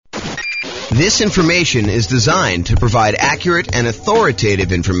This information is designed to provide accurate and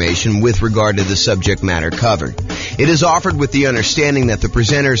authoritative information with regard to the subject matter covered. It is offered with the understanding that the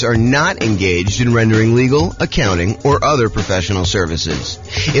presenters are not engaged in rendering legal, accounting, or other professional services.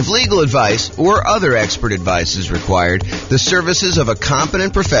 If legal advice or other expert advice is required, the services of a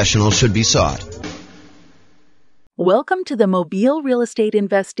competent professional should be sought. Welcome to the Mobile Real Estate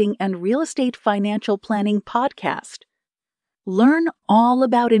Investing and Real Estate Financial Planning podcast. Learn all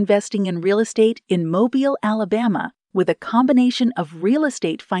about investing in real estate in Mobile, Alabama, with a combination of real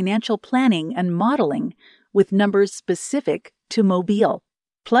estate financial planning and modeling with numbers specific to Mobile,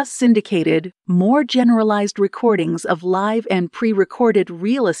 plus syndicated, more generalized recordings of live and pre-recorded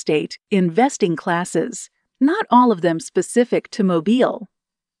real estate investing classes, not all of them specific to Mobile.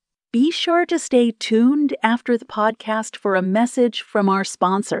 Be sure to stay tuned after the podcast for a message from our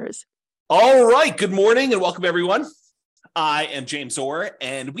sponsors. All right, good morning and welcome everyone. I am James Orr,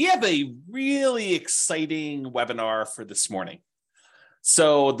 and we have a really exciting webinar for this morning.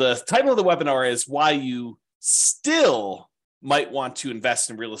 So the title of the webinar is why you still might want to invest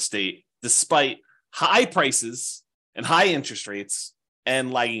in real estate despite high prices and high interest rates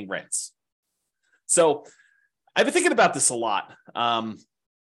and lagging rents. So I've been thinking about this a lot.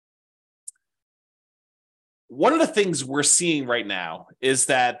 One of the things we're seeing right now is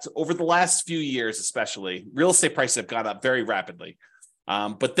that over the last few years, especially, real estate prices have gone up very rapidly.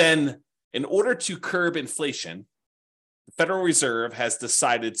 But then in order to curb inflation, the Federal Reserve has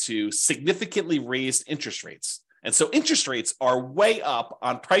decided to significantly raise interest rates. And so interest rates are way up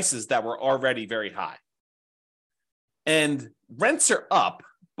on prices that were already very high. And rents are up,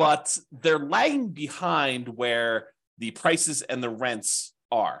 but they're lagging behind where the prices and the rents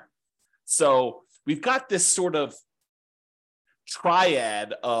are. So we've got this sort of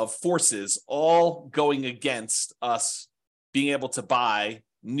triad of forces all going against us being able to buy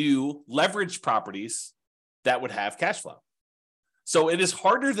new leveraged properties that would have cash flow. So it is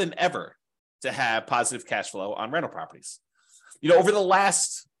harder than ever to have positive cash flow on rental properties. You know, over the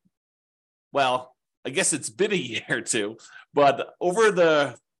last, well, I guess it's been a year or two, but over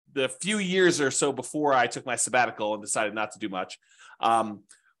the few years or so before I took my sabbatical and decided not to do much,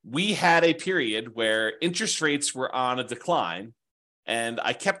 we had a period where interest rates were on a decline, and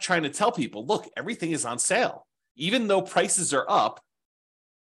I kept trying to tell people, look, everything is on sale. Even though prices are up,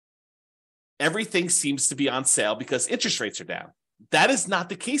 everything seems to be on sale because interest rates are down. That is not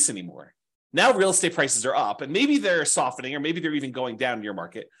the case anymore. Now real estate prices are up, and maybe they're softening, or maybe they're even going down in your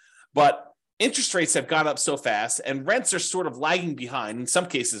market, but interest rates have gone up so fast and rents are sort of lagging behind. In some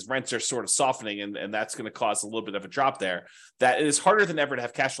cases, rents are sort of softening, and that's going to cause a little bit of a drop there, that it is harder than ever to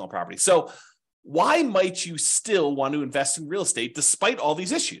have cash flow on property. So why might you still want to invest in real estate despite all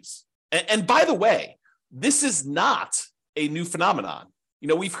these issues? And by the way, this is not a new phenomenon. You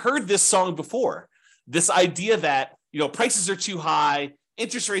know, we've heard this song before, this idea that, you know, prices are too high,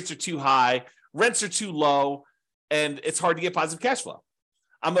 interest rates are too high, rents are too low, and it's hard to get positive cash flow.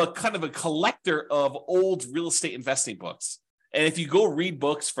 I'm a kind of a collector of old real estate investing books. And if you go read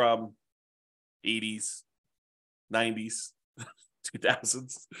books from 80s, 90s,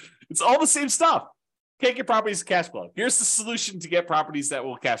 2000s, it's all the same stuff. Can't get properties to cash flow. Here's the solution to get properties that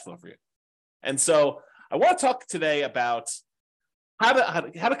will cash flow for you. And so I want to talk today about how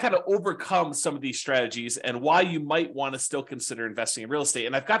to kind of overcome some of these strategies and why you might want to still consider investing in real estate.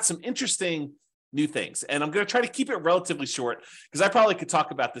 And I've got some interesting new things. And I'm going to try to keep it relatively short because I probably could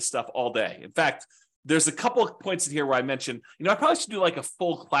talk about this stuff all day. In fact, there's a couple of points in here where I mentioned, you know, I probably should do like a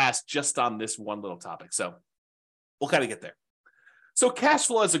full class just on this one little topic. So we'll kind of get there. So cash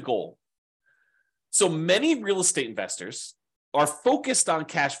flow as a goal. So many real estate investors are focused on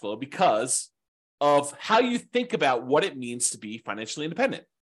cash flow because of how you think about what it means to be financially independent.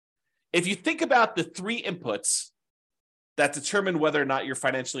 If you think about the three inputs that determine whether or not you're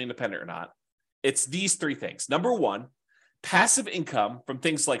financially independent or not, it's these three things. Number one, passive income from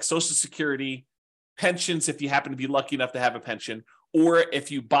things like Social Security, pensions, if you happen to be lucky enough to have a pension, or if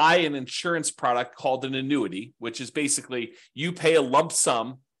you buy an insurance product called an annuity, which is basically you pay a lump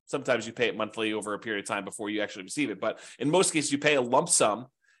sum. Sometimes you pay it monthly over a period of time before you actually receive it. But in most cases, you pay a lump sum.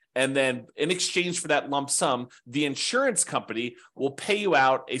 And then in exchange for that lump sum, the insurance company will pay you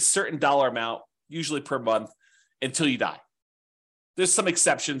out a certain dollar amount, usually per month, until you die. There's some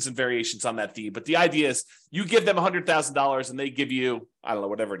exceptions and variations on that fee, but the idea is you give them $100,000 and they give you, I don't know,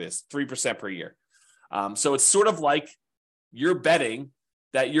 whatever it is, 3% per year. So it's sort of like you're betting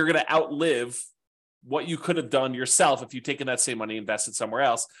that you're going to outlive what you could have done yourself if you'd taken that same money, invested somewhere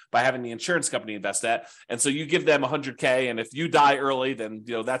else by having the insurance company invest that. And so you give them $100K, and if you die early, then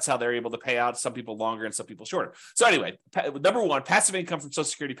that's how they're able to pay out. Some people longer and some people shorter. So anyway, number one, passive income from Social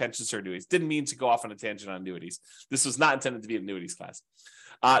Security, pensions, or annuities. Didn't mean to go off on a tangent on annuities. This was not intended to be an annuities class.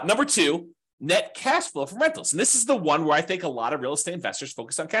 Number two, net cash flow from rentals. And this is the one where I think a lot of real estate investors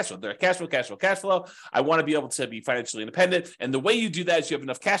focus on cash flow. They're cash flow, cash flow, cash flow. I want to be able to be financially independent. And the way you do that is you have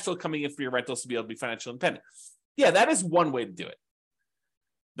enough cash flow coming in for your rentals to be able to be financially independent. Yeah, that is one way to do it.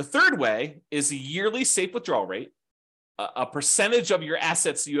 The third way is a yearly safe withdrawal rate, a percentage of your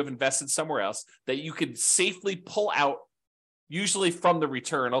assets that you have invested somewhere else that you can safely pull out, usually from the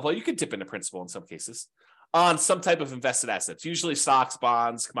return, although you can dip into principal in some cases, on some type of invested assets, usually stocks,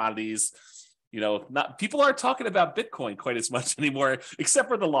 bonds, commodities. People aren't talking about Bitcoin quite as much anymore, except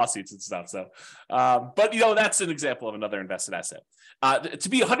for the lawsuits and stuff. So, but that's an example of another invested asset. To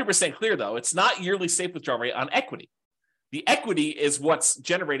be 100% clear, though, it's not yearly safe withdrawal rate on equity. The equity is what's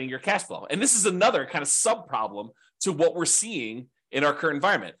generating your cash flow, and this is another kind of sub problem to what we're seeing in our current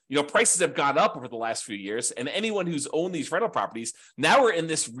environment. Prices have gone up over the last few years, and anyone who's owned these rental properties, now we're in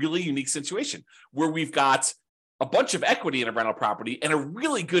this really unique situation where we've got a bunch of equity in a rental property and a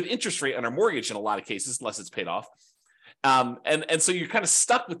really good interest rate on our mortgage in a lot of cases, unless it's paid off. And so you're kind of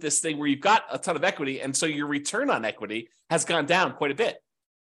stuck with this thing where you've got a ton of equity, and so your return on equity has gone down quite a bit.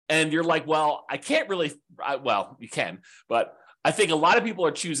 And you're like, well, I can't really, well, you can, but I think a lot of people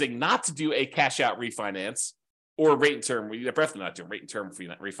are choosing not to do a cash out refinance or rate and term. You're definitely not doing rate and term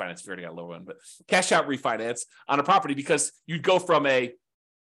refinance if you already got a low one, but cash out refinance on a property, because you'd go from a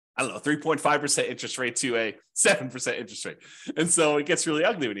 3.5% interest rate to a 7% interest rate. And so it gets really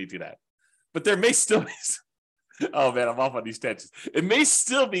ugly when you do that. But there may still be, oh man, I'm off on these tangents. It may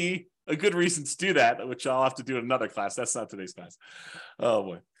still be a good reason to do that, which I'll have to do in another class. That's not today's class. Oh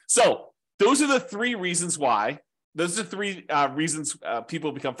boy. So those are the three reasons why. Those are three reasons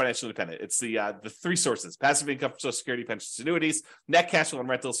people become financially independent. It's the three sources: passive income, Social Security, pensions, annuities, net cash flow on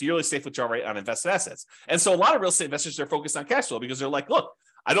rentals, yearly safe withdrawal rate on invested assets. And so a lot of real estate investors are focused on cash flow because they're like, look,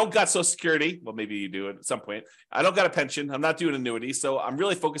 I don't got Social Security. Well, maybe you do at some point. I don't got a pension. I'm not doing annuity. So I'm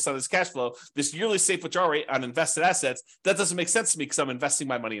really focused on this cash flow, this yearly safe withdrawal rate on invested assets. That doesn't make sense to me because I'm investing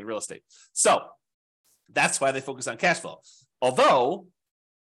my money in real estate. So that's why they focus on cash flow. Although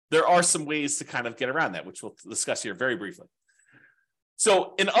there are some ways to kind of get around that, which we'll discuss here very briefly.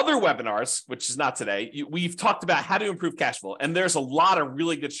 So in other webinars, which is not today, we've talked about how to improve cash flow. And there's a lot of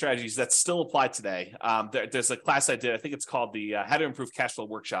really good strategies that still apply today. There's a class I did, I think it's called the How to Improve Cash Flow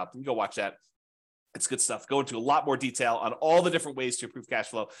Workshop. You can go watch that. It's good stuff. Go into a lot more detail on all the different ways to improve cash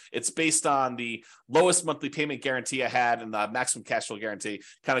flow. It's based on the lowest monthly payment guarantee I had and the maximum cash flow guarantee,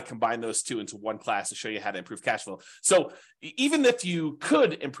 kind of combine those two into one class to show you how to improve cash flow. So even if you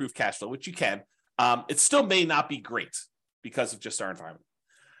could improve cash flow, which you can, it still may not be great because of just our environment.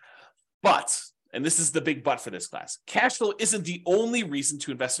 But, and this is the big but for this class, cash flow isn't the only reason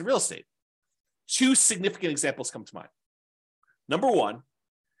to invest in real estate. Two significant examples come to mind. Number one,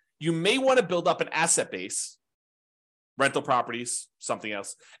 you may want to build up an asset base, rental properties, something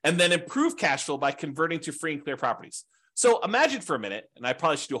else, and then improve cash flow by converting to free and clear properties. So imagine for a minute, and I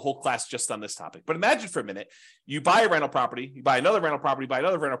probably should do a whole class just on this topic, but imagine for a minute, you buy a rental property, you buy another rental property, buy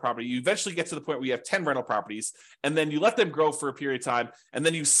another rental property, you eventually get to the point where you have 10 rental properties, and then you let them grow for a period of time, and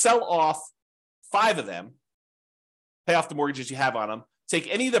then you sell off 5 of them, pay off the mortgages you have on them,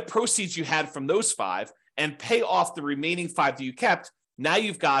 take any of the proceeds you had from those 5, and pay off the remaining 5 that you kept. Now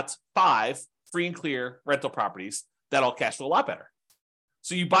you've got 5 free and clear rental properties that all cash flow a lot better.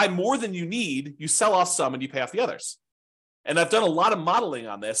 So you buy more than you need, you sell off some, and you pay off the others. And I've done a lot of modeling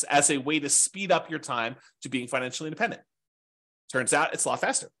on this as a way to speed up your time to being financially independent. Turns out it's a lot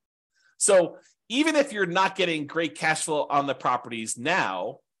faster. So even if you're not getting great cash flow on the properties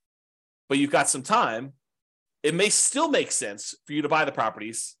now, but you've got some time, it may still make sense for you to buy the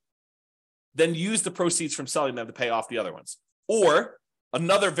properties, then use the proceeds from selling them to pay off the other ones. Or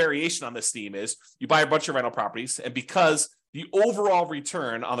another variation on this theme is you buy a bunch of rental properties, and because the overall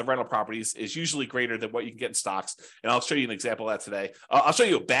return on the rental properties is usually greater than what you can get in stocks, and I'll show you an example of that today. I'll show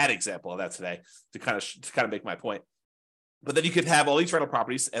you a bad example of that today to kind of make my point. But then you could have all these rental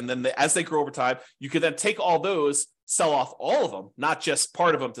properties, and then as they grow over time, you could then take all those, sell off all of them, not just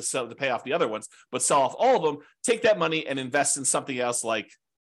part of them to pay off the other ones, but sell off all of them, take that money and invest in something else like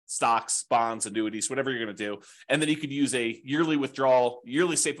stocks, bonds, annuities, whatever you're going to do. And then you could use a yearly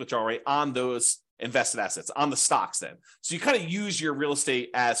safe withdrawal rate on those invested assets, on the stocks then. So you kind of use your real estate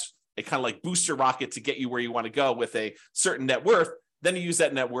as a kind of like booster rocket to get you where you want to go with a certain net worth. Then you use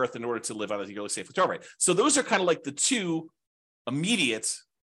that net worth in order to live on a yearly safe withdrawal rate. So those are kind of like the two immediate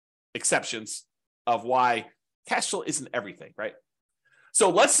exceptions of why cash flow isn't everything, right? So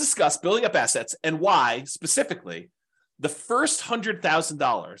let's discuss building up assets and why specifically the first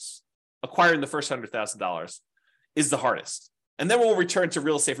 $100,000, acquiring the first $100,000 is the hardest. And then we'll return to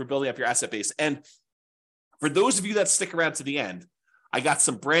real estate for building up your asset base. And for those of you that stick around to the end, I got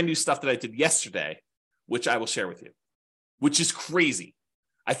some brand new stuff that I did yesterday, which I will share with you, which is crazy.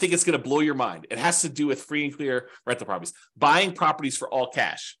 I think it's going to blow your mind. It has to do with free and clear rental properties, buying properties for all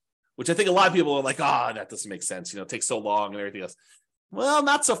cash, which I think a lot of people are like, oh, that doesn't make sense. It takes so long and everything else. Well,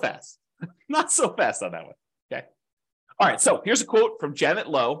 not so fast. Not so fast on that one. Okay. All right. So here's a quote from Janet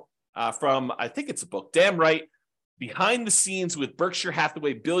Lowe from, I think it's a book, Damn Right, Behind the Scenes with Berkshire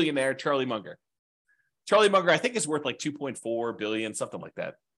Hathaway billionaire Charlie Munger. Charlie Munger, I think, is worth like 2.4 billion, something like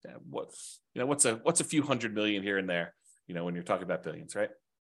that. What's a few hundred million here and there, when you're talking about billions, right?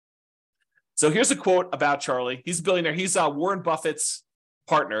 So here's a quote about Charlie. He's a billionaire. He's Warren Buffett's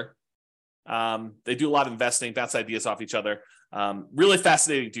partner. They do a lot of investing, bounce ideas off each other. Really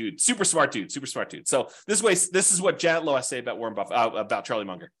fascinating dude, super smart dude. So this is what Janet Lowe has to say about Warren Buffett, about Charlie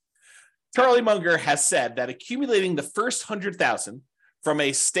Munger. Charlie Munger has said that accumulating the first 100,000 from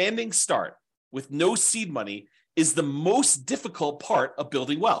a standing start with no seed money is the most difficult part of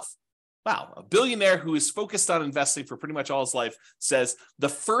building wealth. Wow, a billionaire who is focused on investing for pretty much all his life says the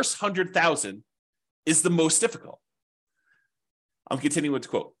first 100,000 is the most difficult. I'm continuing with the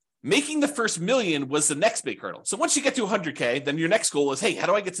quote. Making the first million was the next big hurdle. So once you get to 100K, then your next goal is, hey, how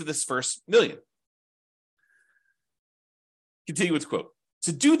do I get to this first million? Continue with the quote.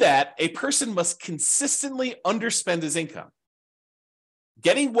 To do that, a person must consistently underspend his income.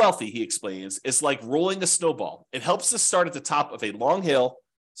 Getting wealthy, he explains, is like rolling a snowball. It helps us start at the top of a long hill,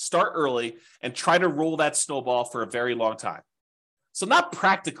 start early, and try to roll that snowball for a very long time. So not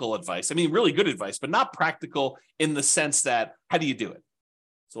practical advice. I mean, really good advice, but not practical in the sense that, how do you do it?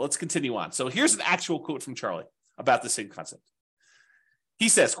 So let's continue on. So here's an actual quote from Charlie about the same concept. He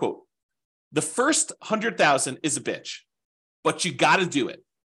says, quote, the first 100,000 is a bitch, but you got to do it.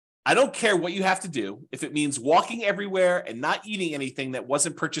 I don't care what you have to do. If it means walking everywhere and not eating anything that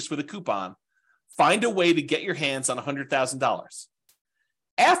wasn't purchased with a coupon, find a way to get your hands on $100,000.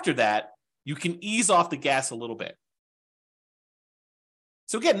 After that, you can ease off the gas a little bit.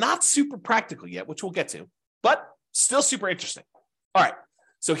 So again, not super practical yet, which we'll get to, but still super interesting. All right.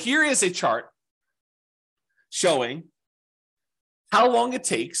 So here is a chart showing how long it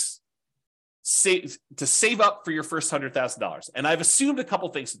takes to save up for your first $100,000. And I've assumed a couple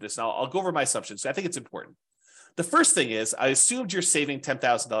things with this. Now I'll go over my assumptions. So I think it's important. The first thing is I assumed you're saving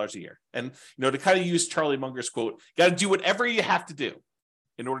 $10,000 a year. And, to kind of use Charlie Munger's quote, you got to do whatever you have to do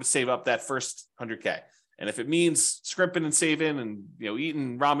in order to save up that first 100K. And if it means scrimping and saving and,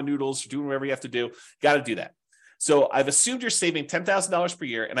 eating ramen noodles or doing whatever you have to do, got to do that. So I've assumed you're saving $10,000 per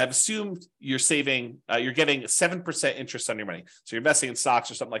year, and I've assumed you're saving, you're getting 7% interest on your money. So you're investing in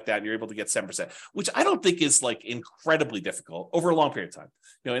stocks or something like that, and you're able to get 7%, which I don't think is like incredibly difficult over a long period of time.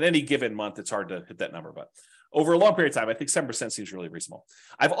 In any given month, it's hard to hit that number, but over a long period of time, I think 7% seems really reasonable.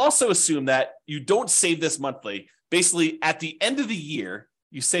 I've also assumed that you don't save this monthly. Basically, at the end of the year,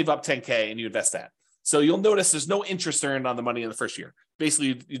 you save up 10K and you invest that. So you'll notice there's no interest earned on the money in the first year.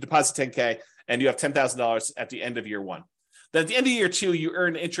 Basically, you deposit 10K and you have $10,000 at the end of year one. Then at the end of year two, you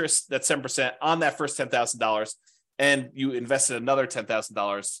earn interest that's 7% on that first $10,000, and you invested another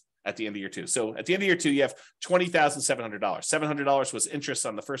 $10,000 at the end of year two. So at the end of year two, you have $20,700. $700 was interest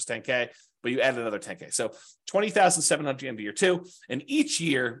on the first 10K, but you added another 10K. So $20,700 at the end of year two. And each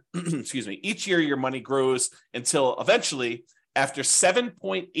year, each year your money grows until eventually, after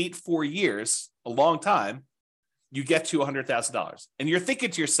 7.84 years, a long time, you get to $100,000. And you're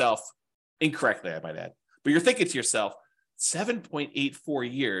thinking to yourself, incorrectly, I might add, but you're thinking to yourself,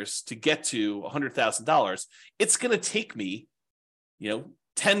 7.84 years to get to $100,000. It's going to take me,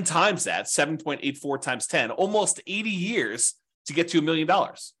 10 times that, 7.84 times 10, almost 80 years to get to $1 million.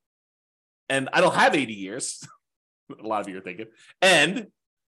 And I don't have 80 years. A lot of you are thinking. And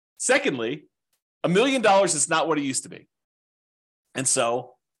secondly, $1 million is not what it used to be. And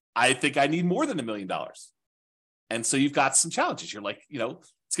so I think I need more than $1 million. And so you've got some challenges. You're like,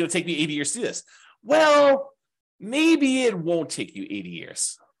 it's going to take me 80 years to do this. Well, maybe it won't take you 80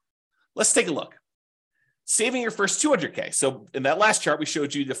 years. Let's take a look. Saving your first 200K. So in that last chart, we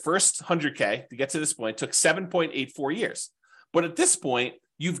showed you the first 100K to get to this point took 7.84 years. But at this point,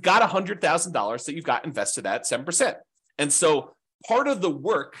 you've got $100,000 that you've got invested at 7%. And so part of the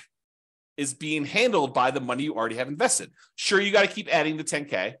work is being handled by the money you already have invested. Sure, you got to keep adding the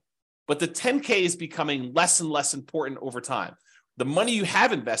 10K, but the 10K is becoming less and less important over time. The money you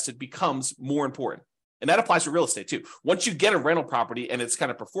have invested becomes more important. And that applies to real estate too. Once you get a rental property and it's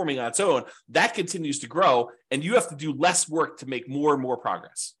kind of performing on its own, that continues to grow and you have to do less work to make more and more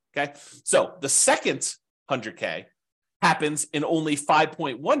progress. Okay. So the second 100K happens in only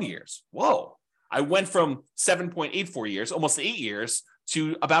 5.1 years. Whoa. I went from 7.84 years, almost 8 years,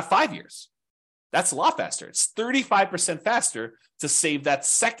 to about 5 years. That's a lot faster. It's 35% faster to save that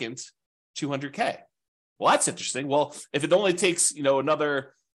second 200K. Well, that's interesting. Well, if it only takes,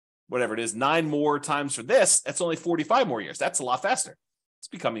 another, whatever it is, 9 more times for this, that's only 45 more years. That's a lot faster. It's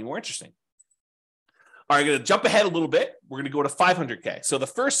becoming more interesting. All right, I'm going to jump ahead a little bit. We're going to go to 500K. So the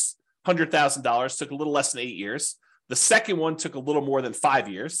first $100,000 took a little less than 8 years. The second one took a little more than 5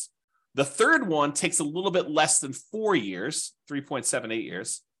 years. The third one takes a little bit less than 4 years, 3.78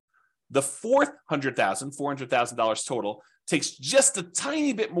 years. The fourth $400,000 total, takes just a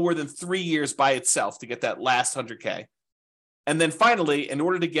tiny bit more than 3 years by itself to get that last 100K. And then finally, in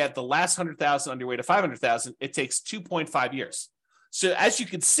order to get the last 100,000 on your way to 500,000, it takes 2.5 years. So as you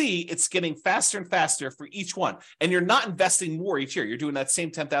can see, it's getting faster and faster for each one. And you're not investing more each year. You're doing that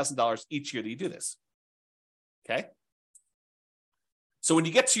same $10,000 each year that you do this. Okay. So when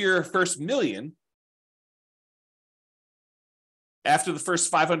you get to your first million, after the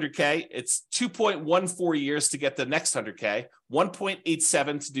first 500K, it's 2.14 years to get the next 100K,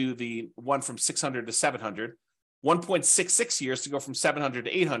 1.87 to do the one from 600 to 700, 1.66 years to go from 700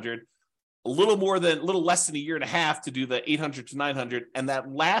 to 800, a little less than a year and a half to do the 800 to 900, and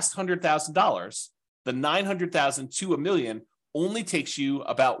that last $100,000, the 900,000 to $1 million, only takes you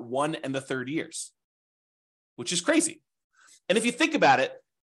about 1 1/3 years, which is crazy. And if you think about it,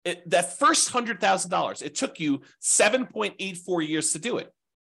 that first $100,000, it took you 7.84 years to do it.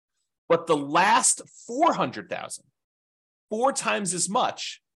 But the last 400,000, 4 times as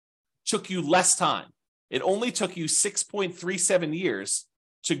much, took you less time. It only took you 6.37 years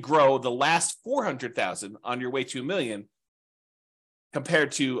to grow the last 400,000 on your way to $1 million,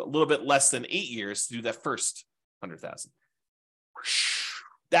 compared to a little bit less than 8 years to do that first 100,000.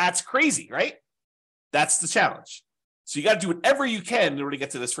 That's crazy, right? That's the challenge. So you got to do whatever you can in order to get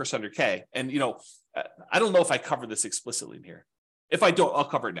to this first 100K. And, I don't know if I covered this explicitly in here. If I don't, I'll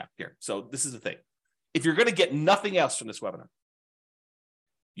cover it now here. So this is the thing. If you're going to get nothing else from this webinar,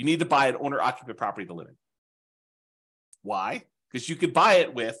 you need to buy an owner-occupant property to live in. Why? Because you could buy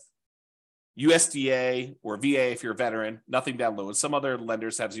it with USDA or VA if you're a veteran, nothing down loan. Some other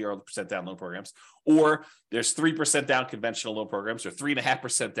lenders have 0% down loan programs, or there's 3% down conventional loan programs or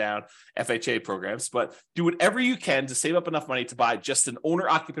 3.5% down FHA programs. But do whatever you can to save up enough money to buy just an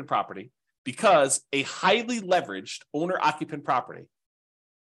owner-occupant property, because a highly leveraged owner-occupant property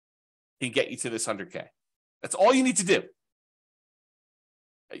can get you to this 100K. That's all you need to do.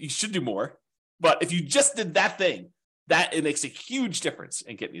 You should do more, but if you just did that thing, it makes a huge difference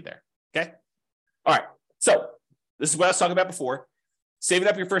in getting you there. Okay. All right. So this is what I was talking about before. Saving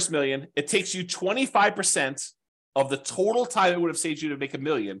up your first $1 million. It takes you 25% of the total time it would have saved you to make $1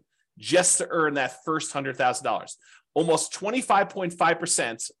 million just to earn that first $100,000. Almost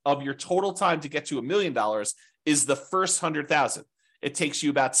 25.5% of your total time to get to $1 million is the first 100,000. It takes you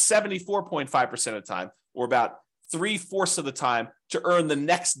about 74.5% of the time, or about 3/4 of the time, to earn the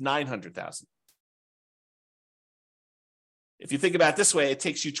next 900,000. If you think about it this way, it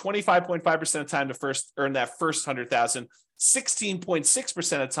takes you 25.5% of time to earn that first 100,000,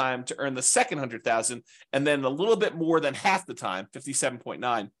 16.6% of time to earn the second 100,000, and then a little bit more than half the time,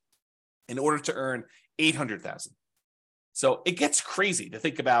 57.9, in order to earn 800,000. So it gets crazy to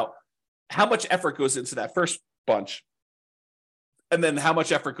think about how much effort goes into that first bunch, and then how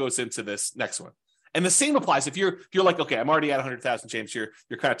much effort goes into this next one. And the same applies if you're like, okay, I'm already at 100,000, James. You're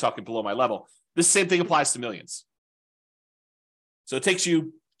kind of talking below my level. The same thing applies to millions. So it takes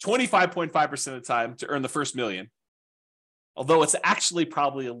you 25.5% of the time to earn the first $1 million, although it's actually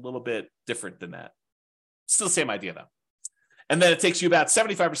probably a little bit different than that. Still the same idea, though. And then it takes you about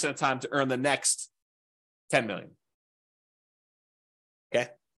 75% of the time to earn the next 10 million. Okay?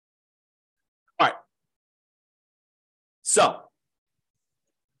 All right. So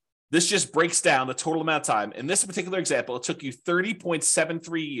this just breaks down the total amount of time. In this particular example, it took you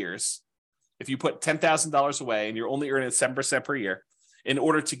 30.73 years if you put $10,000 away and you're only earning 7% per year in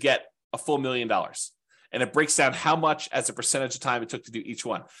order to get a full $1 million. And it breaks down how much as a percentage of time it took to do each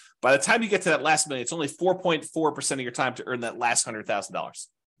one. By the time you get to that last million, it's only 4.4% of your time to earn that last $100,000.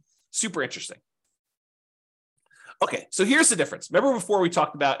 Super interesting. Okay, so here's the difference. Remember before we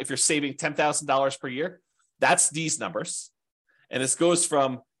talked about if you're saving $10,000 per year, that's these numbers. And this goes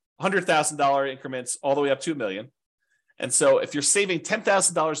from $100,000 increments all the way up to $1 million. And so if you're saving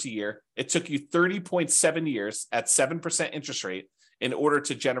 $10,000 a year, it took you 30.7 years at 7% interest rate in order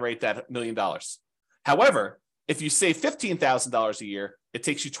to generate that $1 million. However, if you save $15,000 a year, it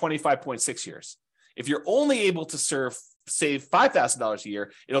takes you 25.6 years. If you're only able to save $5,000 a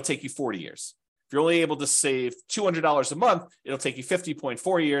year, it'll take you 40 years. If you're only able to save $200 a month, it'll take you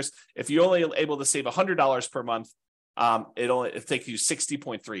 50.4 years. If you're only able to save $100 per month, it'll take you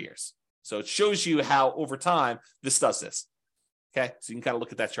 60.3 years. So it shows you how over time this does this. Okay, so you can kind of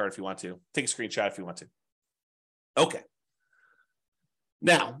look at that chart if you want to. Take a screenshot if you want to. Okay.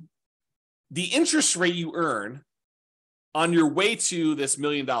 Now, the interest rate you earn on your way to this $1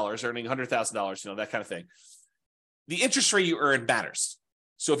 million, earning $100,000, that kind of thing, the interest rate you earn matters.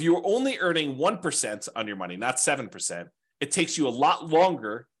 So if you're only earning 1% on your money, not 7%, it takes you a lot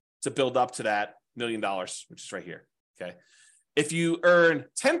longer to build up to that $1 million, which is right here. Okay. If you earn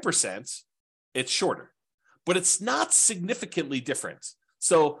 10%, it's shorter, but it's not significantly different.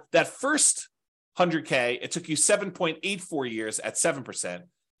 So that first 100K, it took you 7.84 years at 7%.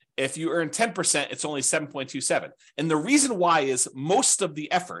 If you earn 10%, it's only 7.27. And the reason why is most of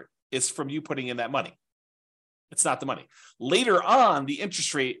the effort is from you putting in that money. It's not the money. Later on, the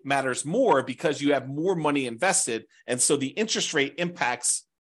interest rate matters more because you have more money invested. And so the interest rate impacts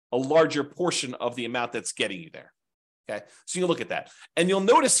a larger portion of the amount that's getting you there. Okay, so you look at that. And you'll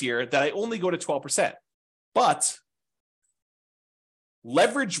notice here that I only go to 12%. But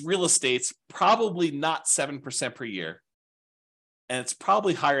leveraged real estate's probably not 7% per year. And it's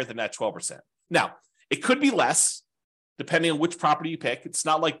probably higher than that 12%. Now, it could be less, depending on which property you pick. It's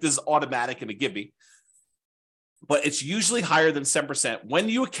not like this is automatic and a gimme. But it's usually higher than 7% when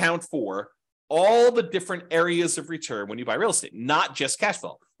you account for all the different areas of return when you buy real estate, not just cash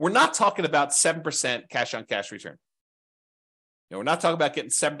flow. We're not talking about 7% cash on cash return. We're not talking about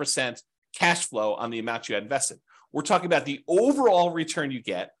getting 7% cash flow on the amount you had invested. We're talking about the overall return you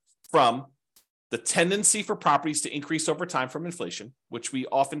get from the tendency for properties to increase over time from inflation, which we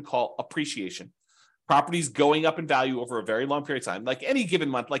often call appreciation. Properties going up in value over a very long period of time, like any given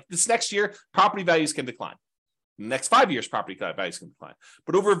month, like this next year, property values can decline. In the next 5 years, property values can decline.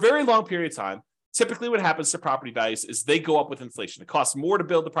 But over a very long period of time, typically what happens to property values is they go up with inflation. It costs more to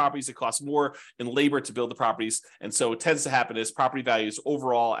build the properties. It costs more in labor to build the properties. And so what tends to happen is property values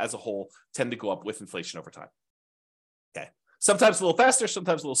overall as a whole tend to go up with inflation over time. Okay. Sometimes a little faster,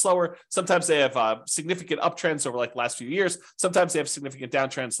 sometimes a little slower. Sometimes they have significant uptrends over like the last few years. Sometimes they have significant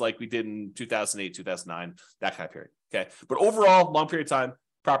downtrends like we did in 2008, 2009, that kind of period. Okay. But overall, long period of time,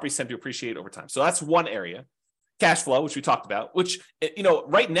 properties tend to appreciate over time. So that's one area. Cash flow, which we talked about, which,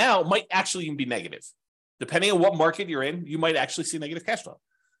 right now might actually even be negative. Depending on what market you're in, you might actually see negative cash flow.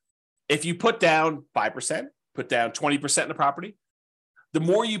 If you put down 5%, put down 20% in a property, the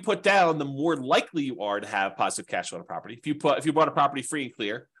more you put down, the more likely you are to have positive cash flow on a property. If you bought a property free and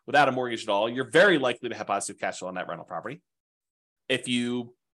clear without a mortgage at all, you're very likely to have positive cash flow on that rental property. If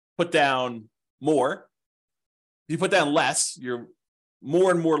you put down more, if you put down less, you're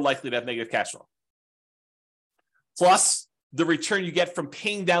more and more likely to have negative cash flow. Plus the return you get from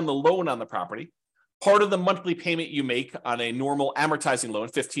paying down the loan on the property. Part of the monthly payment you make on a normal amortizing loan,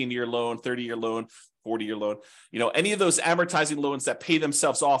 15-year loan, 30-year loan, 40-year loan, any of those amortizing loans that pay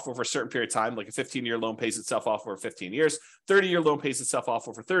themselves off over a certain period of time, like a 15-year loan pays itself off over 15 years, 30-year loan pays itself off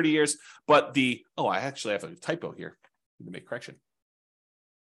over 30 years. But I actually have a typo here. Let me make a correction.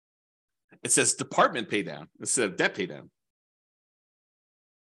 It says department pay down instead of debt pay down.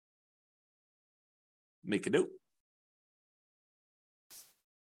 Make a note.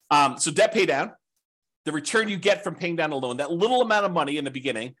 So debt pay down, the return you get from paying down a loan, that little amount of money in the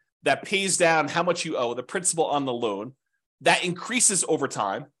beginning that pays down how much you owe, the principal on the loan, that increases over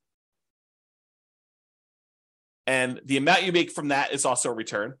time. And the amount you make from that is also a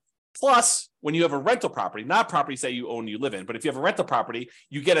return. Plus, when you have a rental property, not properties that you own, you live in, but if you have a rental property,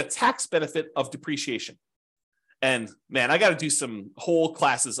 you get a tax benefit of depreciation. And man, I got to do some whole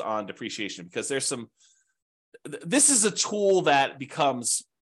classes on depreciation because this is a tool that becomes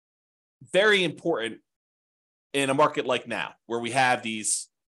very important in a market like now, where we have these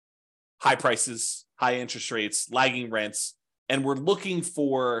high prices, high interest rates, lagging rents, and we're looking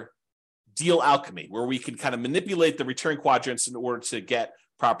for deal alchemy, where we can kind of manipulate the return quadrants in order to get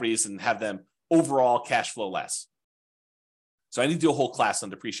properties and have them overall cash flow less. So I need to do a whole class on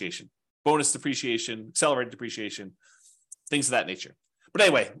depreciation, bonus depreciation, accelerated depreciation, things of that nature. But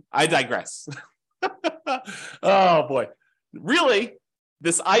anyway, I digress. Oh boy. Really,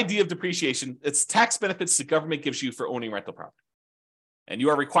 this idea of depreciation, it's tax benefits the government gives you for owning rental property. And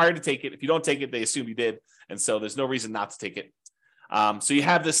you are required to take it. If you don't take it, they assume you did. And so there's no reason not to take it. So you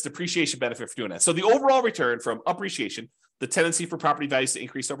have this depreciation benefit for doing that. So the overall return from appreciation, the tendency for property values to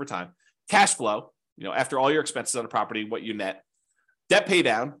increase over time, cash flow, after all your expenses on a property, what you net, debt pay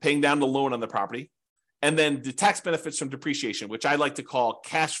down, paying down the loan on the property, and then the tax benefits from depreciation, which I like to call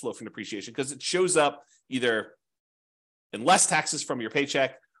cash flow from depreciation, because it shows up either in less taxes from your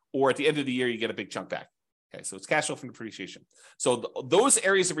paycheck, or at the end of the year, you get a big chunk back. Okay, so it's cash flow from depreciation. So those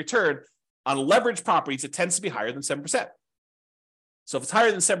areas of return on leveraged properties, it tends to be higher than 7%. So if it's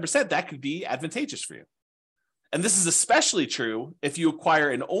higher than 7%, that could be advantageous for you. And this is especially true if you acquire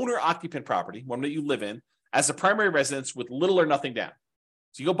an owner-occupant property, one that you live in, as a primary residence with little or nothing down.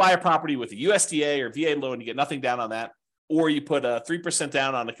 So you go buy a property with a USDA or VA loan, you get nothing down on that, or you put a 3%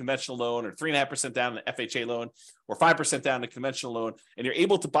 down on a conventional loan, or 3.5% down on an FHA loan, or 5% down on a conventional loan, and you're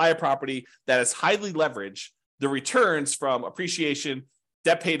able to buy a property that is highly leveraged. The returns from appreciation,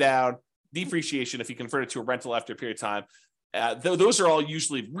 debt pay down, depreciation, if you convert it to a rental after a period of time, those are all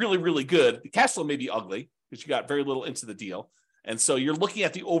usually really, really good. The cash flow may be ugly because you got very little into the deal. And so you're looking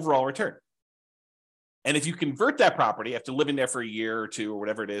at the overall return. And if you convert that property after living there for a year or two or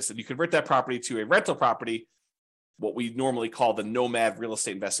whatever it is, and you convert that property to a rental property, what we normally call the nomad real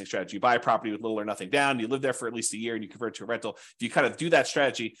estate investing strategy. You buy a property with little or nothing down, you live there for at least a year, and you convert to a rental. If you kind of do that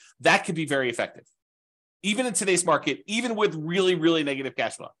strategy, that can be very effective. Even in today's market, even with really, really negative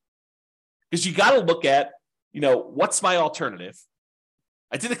cash flow. Because you got to look at, what's my alternative?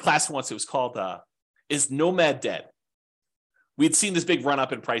 I did a class once, it was called, Is Nomad Dead? We had seen this big run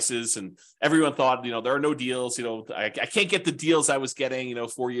up in prices, and everyone thought, there are no deals. I can't get the deals I was getting,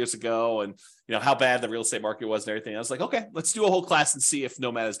 4 years ago, and how bad the real estate market was and everything. I was like, okay, let's do a whole class and see if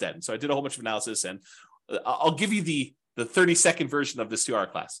Nomad is dead. And so I did a whole bunch of analysis, and I'll give you the 30-second version of this 2-hour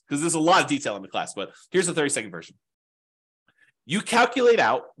class, because there's a lot of detail in the class, but here's the 30-second version. You calculate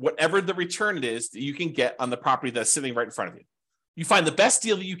out whatever the return it is that you can get on the property that's sitting right in front of you. You find the best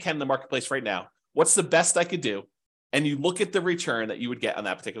deal that you can in the marketplace right now. What's the best I could do? And you look at the return that you would get on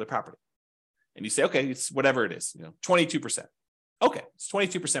that particular property. And you say, okay, it's whatever it is, 22%. Okay, it's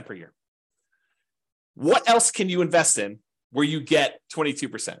 22% per year. What else can you invest in where you get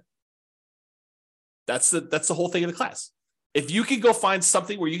 22%? That's the whole thing of the class. If you can go find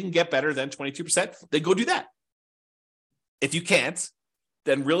something where you can get better than 22%, then go do that. If you can't,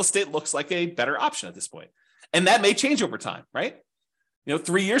 then real estate looks like a better option at this point. And that may change over time, right?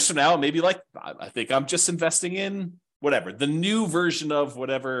 3 years from now, maybe like, I think I'm just investing in whatever, the new version of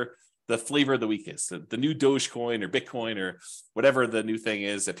whatever the flavor of the week is, the new Dogecoin or Bitcoin or whatever the new thing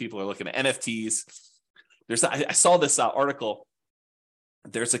is that people are looking at, NFTs. I saw this article.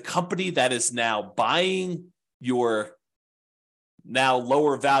 There's a company that is now buying your now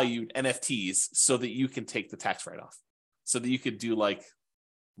lower valued NFTs so that you can take the tax write-off, so that you could do like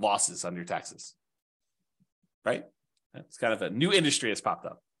losses on your taxes, right? It's kind of a new industry that's popped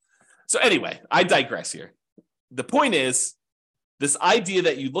up. So anyway, I digress here. The point is this idea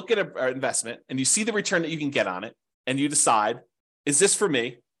that you look at an investment and you see the return that you can get on it, and you decide, is this for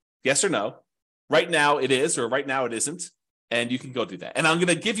me? Yes or no? Right now it is, or right now it isn't. And you can go do that. And I'm going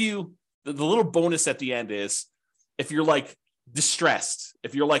to give you the little bonus at the end is, if you're like distressed,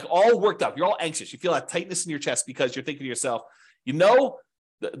 if you're like all worked up, you're all anxious, you feel that tightness in your chest because you're thinking to yourself,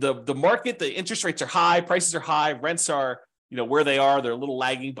 the market, the interest rates are high, prices are high, rents are, where they are, they're a little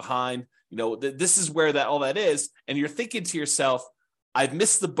lagging behind. This is where all that is. And you're thinking to yourself, I've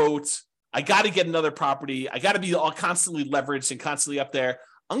missed the boat. I got to get another property. I got to be all constantly leveraged and constantly up there.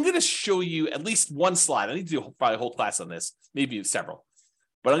 I'm going to show you at least one slide. I need to do probably a whole class on this, maybe several,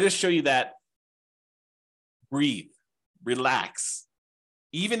 but I'm going to show you that breathe, relax.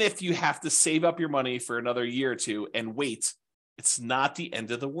 Even if you have to save up your money for another year or two and wait, it's not the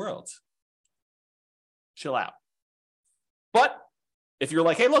end of the world. Chill out. But if you're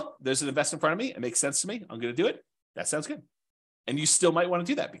like, hey, look, there's an investment in front of me, it makes sense to me, I'm going to do it, that sounds good. And you still might want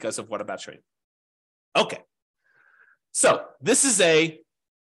to do that because of what I'm about to show you. Okay. So this is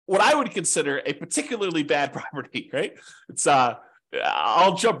what I would consider a particularly bad property, right? It's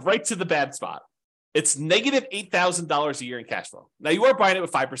I'll jump right to the bad spot. It's negative $8,000 a year in cash flow. Now you are buying it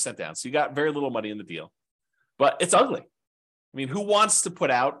with 5% down, so you got very little money in the deal, but it's ugly. I mean, who wants to put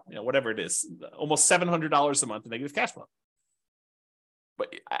out, whatever it is, almost $700 a month in negative cash flow?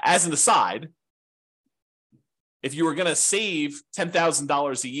 But as an aside, if you were going to save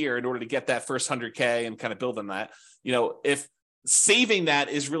 $10,000 a year in order to get that first 100K and kind of build on that, if saving that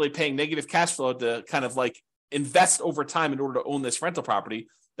is really paying negative cash flow to kind of like invest over time in order to own this rental property,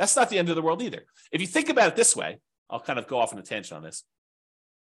 that's not the end of the world either. If you think about it this way, I'll kind of go off on a tangent on this.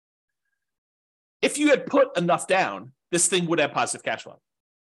 If you had put enough down, this thing would have positive cash flow.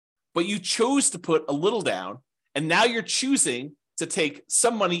 But you chose to put a little down, and now you're choosing to take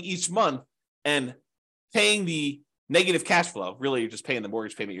some money each month and paying the negative cash flow. Really, you're just paying the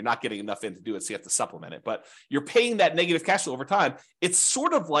mortgage payment. You're not getting enough in to do it, so you have to supplement it. But you're paying that negative cash flow over time. It's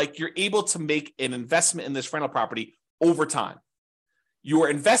sort of like you're able to make an investment in this rental property over time. You are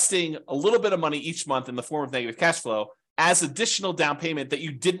investing a little bit of money each month in the form of negative cash flow as additional down payment that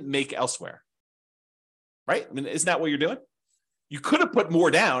you didn't make elsewhere. Right? I mean, isn't that what you're doing? You could have put more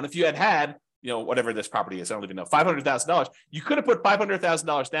down if you had, whatever this property is. I don't even know, $500,000. You could have put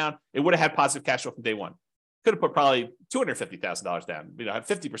 $500,000 down. It would have had positive cash flow from day one. Could have put probably $250,000 down, had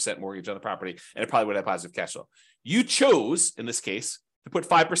 50% mortgage on the property, and it probably would have positive cash flow. You chose, in this case, to put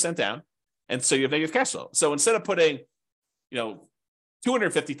 5% down, and so you have negative cash flow. So instead of putting,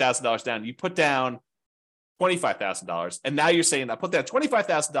 $250,000 down, you put down $25,000, and now you're saying, I put down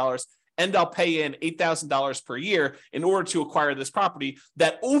 $25,000, and I'll pay in $8,000 per year in order to acquire this property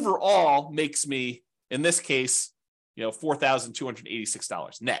that overall makes me, in this case,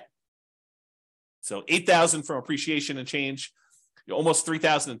 $4,286 net. So $8,000 from appreciation and change, almost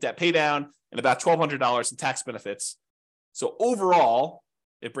 $3,000 in debt pay down, and about $1,200 in tax benefits. So overall,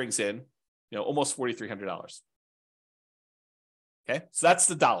 it brings in, almost $4,300. Okay, so that's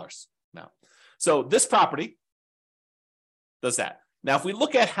the dollars now. So this property does that. Now, if we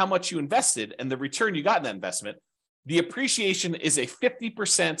look at how much you invested and the return you got in that investment, the appreciation is a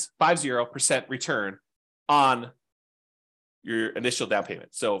 50% return on your initial down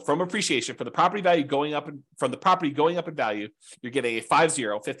payment. So from appreciation, for the property value going up, in value, you're getting a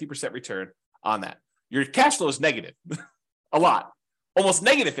 50% return on that. Your cash flow is negative, a lot, almost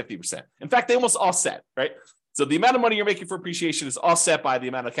negative 50%. In fact, they almost offset, right? So the amount of money you're making for appreciation is offset by the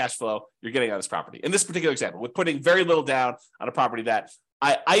amount of cash flow you're getting on this property. In this particular example, with putting very little down on a property that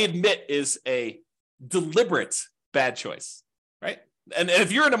I admit is a deliberate bad choice, right? And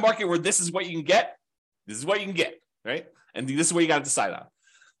if you're in a market where this is what you can get, this is what you can get, right? And this is what you got to decide on.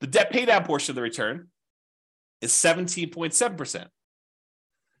 The debt pay down portion of the return is 17.7%.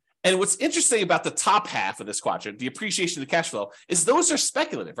 And what's interesting about the top half of this quadrant, the appreciation of the cash flow, is those are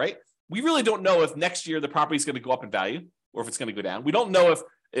speculative, right? We really don't know if next year the property is going to go up in value or if it's going to go down. We don't know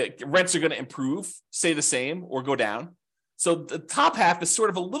if rents are going to improve, stay the same, or go down. So the top half is sort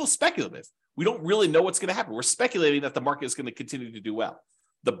of a little speculative. We don't really know what's going to happen. We're speculating that the market is going to continue to do well.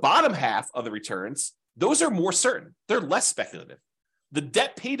 The bottom half of the returns, those are more certain. They're less speculative. The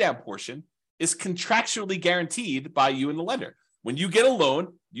debt pay down portion is contractually guaranteed by you and the lender. When you get a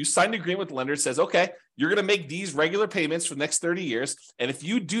loan, you sign an agreement with the lender that says, okay, you're going to make these regular payments for the next 30 years. And if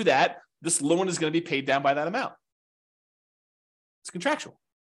you do that, this loan is going to be paid down by that amount. It's contractual.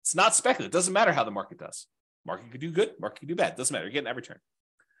 It's not speculative. It doesn't matter how the market does. Market could do good, market could do bad. It doesn't matter. You're getting that return.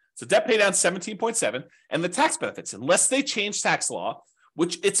 So debt pay down 17.7, and the tax benefits, unless they change tax law,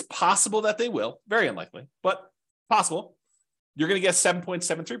 which it's possible that they will, very unlikely, but possible, you're going to get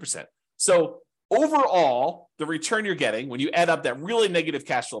 7.73%. So overall, the return you're getting when you add up that really negative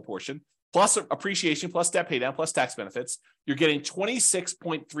cash flow portion, plus appreciation, plus debt pay down, plus tax benefits, you're getting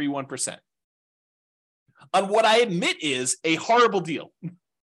 26.31%. On what I admit is a horrible deal.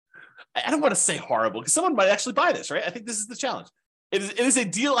 I don't want to say horrible because someone might actually buy this, right? I think this is the challenge. It is a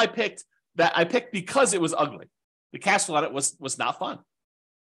deal I picked because it was ugly. The cash flow on it was not fun.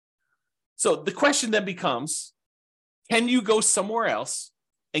 So the question then becomes, can you go somewhere else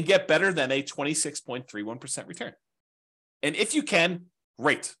and get better than a 26.31% return? And if you can,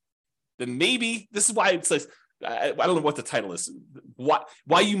 great. Then maybe this is why it says, I don't know what the title is,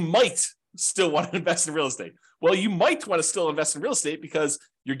 why you might still want to invest in real estate. Well, you might want to still invest in real estate because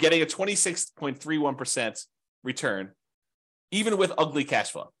you're getting a 26.31% return, even with ugly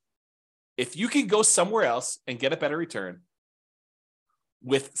cash flow. If you can go somewhere else and get a better return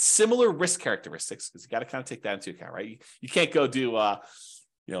with similar risk characteristics, because you got to kind of take that into account, right? You can't go do, I'm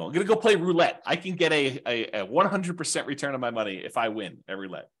going to go play roulette. I can get a 100% return on my money if I win at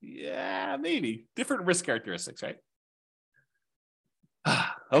roulette. Yeah, maybe. Different risk characteristics, right?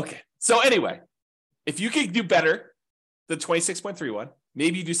 Okay. So anyway, if you can do better than 26.31,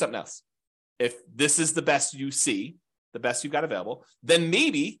 maybe you do something else. If this is the best you see, the best you've got available, then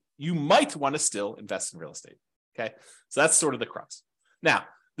maybe you might want to still invest in real estate. Okay. So that's sort of the crux. Now,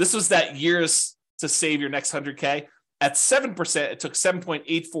 this was that years to save your next 100K. At 7%, it took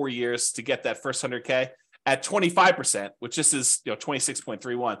 7.84 years to get that first 100K. At 25%, which this is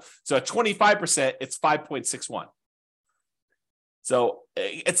 26.31. So at 25%, it's 5.61. So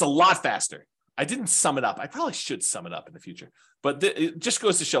it's a lot faster. I didn't sum it up. I probably should sum it up in the future. But it just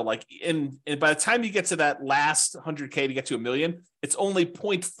goes to show, like, by the time you get to that last 100K to get to $1 million, it's only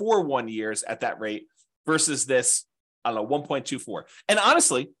 0.41 years at that rate versus this, I don't know, 1.24. And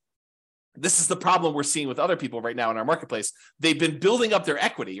honestly, This is the problem we're seeing with other people right now in our marketplace. They've been building up their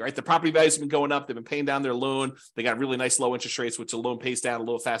equity, right? The property values have been going up. They've been paying down their loan. They got really nice low interest rates, which the loan pays down a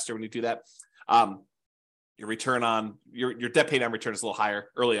little faster when you do that. Your return on your debt pay down return is a little higher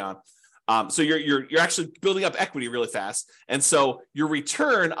early on. So you're actually building up equity really fast. And so your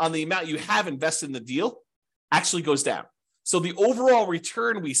return on the amount you have invested in the deal actually goes down. So the overall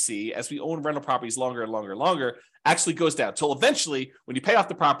return we see as we own rental properties longer and longer and longer actually goes down till eventually when you pay off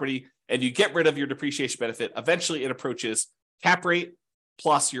the property and you get rid of your depreciation benefit, eventually it approaches cap rate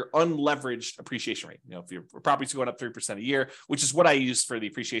plus your unleveraged appreciation rate. You know, if your property's going up 3% a year, which is what I use for the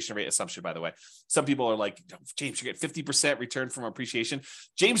appreciation rate assumption, by the way. Some people are like, James, you get 50% return from appreciation.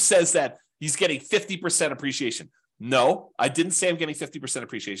 James says that he's getting 50% appreciation. No, I didn't say I'm getting 50%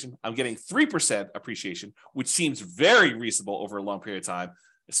 appreciation. I'm getting 3% appreciation, which seems very reasonable over a long period of time,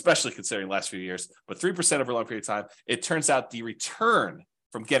 especially considering the last few years. But 3% over a long period of time, it turns out the return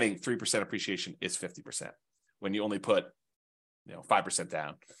from getting 3% appreciation is 50% when you only put 5%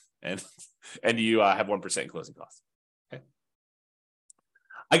 down and you have 1% in closing costs. Okay.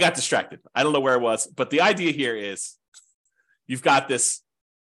 I got distracted. I don't know where I was, but the idea here is you've got this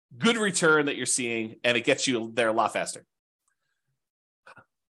good return that you're seeing and it gets you there a lot faster.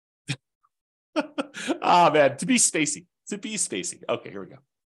 Man, to be spacey. Okay, here we go.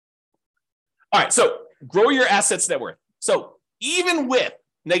 All right, so grow your assets net worth. So even with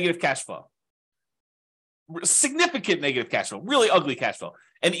negative cash flow, significant negative cash flow, really ugly cash flow,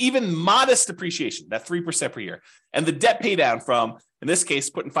 and even modest depreciation, that 3% per year, and the debt pay down from, in this case,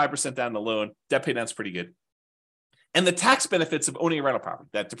 putting 5% down the loan, debt pay down is pretty good. And the tax benefits of owning a rental property,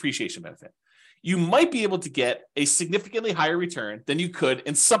 that depreciation benefit, you might be able to get a significantly higher return than you could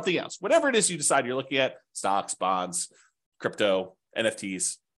in something else. Whatever it is you decide you're looking at, stocks, bonds, crypto,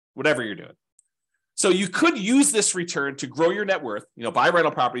 NFTs, whatever you're doing. So you could use this return to grow your net worth, buy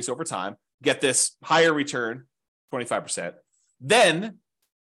rental properties over time, get this higher return, 25%. Then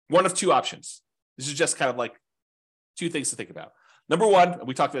one of two options. This is just kind of like two things to think about. Number one, and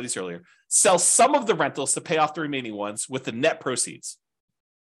we talked about these earlier, sell some of the rentals to pay off the remaining ones with the net proceeds.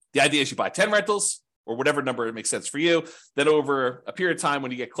 The idea is you buy 10 rentals or whatever number makes sense for you. Then over a period of time,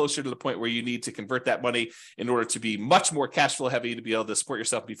 when you get closer to the point where you need to convert that money in order to be much more cash flow heavy, to be able to support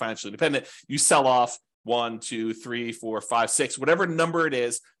yourself and be financially independent, you sell off 1, 2, 3, 4, 5, 6, whatever number it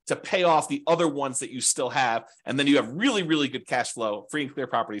is to pay off the other ones that you still have. And then you have really, really good cash flow, free and clear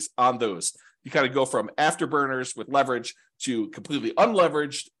properties on those. You kind of go from afterburners with leverage to completely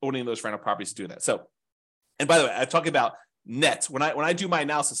unleveraged owning those rental properties to do that. So, and by the way, I talk about net. When I do my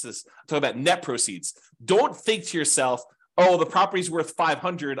analysis, I talk about net proceeds. Don't think to yourself, oh, the property's worth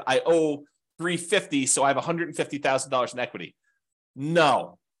 500, I owe 350, so I have $150,000 in equity.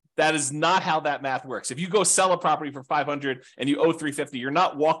 No, that is not how that math works. If you go sell a property for 500 and you owe 350, you're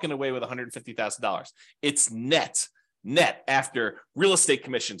not walking away with $150,000. It's net after real estate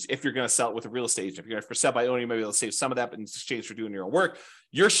commissions. If you're going to sell it with a real estate agent, if you're going to sell by owning, maybe they'll save some of that in exchange for doing your own work.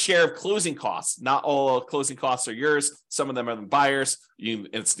 Your share of closing costs, not all closing costs are yours. Some of them are the buyers.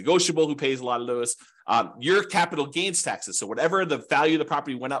 It's negotiable who pays a lot of those. Your capital gains taxes. So whatever the value of the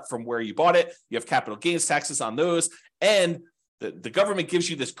property went up from where you bought it, you have capital gains taxes on those. And the government gives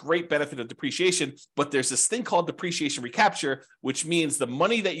you this great benefit of depreciation, but there's this thing called depreciation recapture, which means the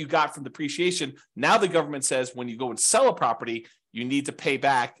money that you got from depreciation, now the government says when you go and sell a property, you need to pay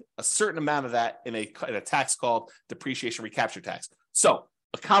back a certain amount of that in a tax called depreciation recapture tax. So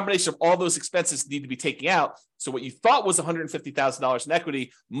a combination of all those expenses need to be taken out. So what you thought was $150,000 in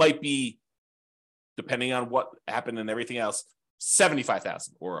equity might be, depending on what happened and everything else, $75,000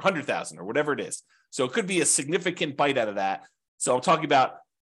 or $100,000 or whatever it is. So it could be a significant bite out of that. So I'm talking about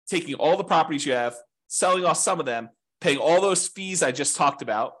taking all the properties you have, selling off some of them, paying all those fees I just talked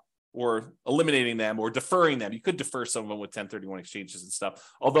about, or eliminating them or deferring them. You could defer some of them with 1031 exchanges and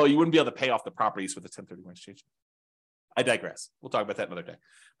stuff, although you wouldn't be able to pay off the properties with a 1031 exchange. I digress. We'll talk about that another day.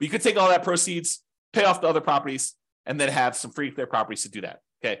 But you could take all that proceeds, pay off the other properties, and then have some free clear properties to do that.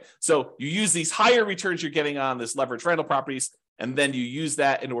 Okay. So you use these higher returns you're getting on this leveraged rental properties, and then you use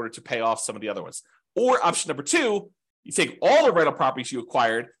that in order to pay off some of the other ones. Or option number two, you take all the rental properties you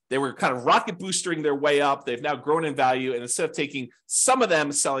acquired, they were kind of rocket boostering their way up. They've now grown in value. And instead of taking some of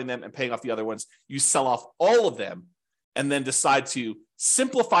them, selling them and paying off the other ones, you sell off all of them and then decide to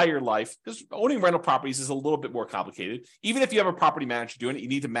simplify your life, because owning rental properties is a little bit more complicated. Even if you have a property manager doing it, you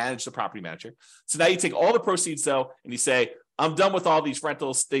need to manage the property manager. So now you take all the proceeds though, and you say, I'm done with all these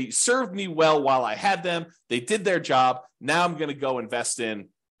rentals. They served me well while I had them. They did their job. Now I'm going to go invest in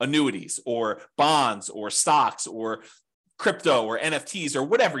annuities or bonds or stocks or crypto or NFTs or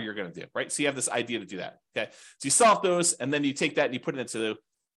whatever you're going to do, right? So you have this idea to do that, okay? So you sell off those, and then you take that and you put it into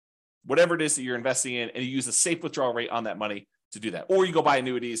whatever it is that you're investing in, and you use a safe withdrawal rate on that money to do that. Or you go buy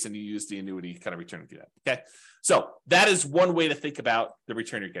annuities and you use the annuity kind of return to do that. Okay. So that is one way to think about the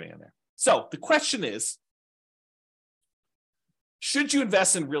return you're getting on there. So the question is, should you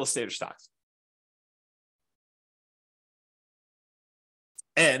invest in real estate or stocks?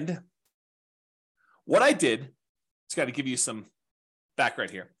 And what I did, it's got to give you some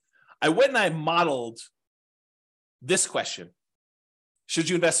background here. I went and I modeled this question. Should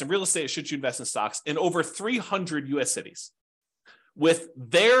you invest in real estate or should you invest in stocks in over 300 US cities with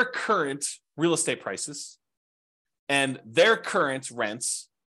their current real estate prices and their current rents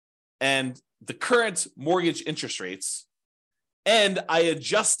and the current mortgage interest rates. And I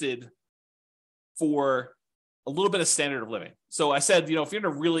adjusted for a little bit of standard of living. So I said, if you're in a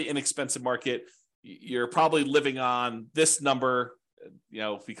really inexpensive market, you're probably living on this number,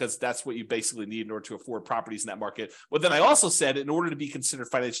 because that's what you basically need in order to afford properties in that market. But then I also said, in order to be considered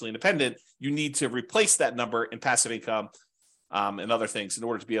financially independent, you need to replace that number in passive income and other things in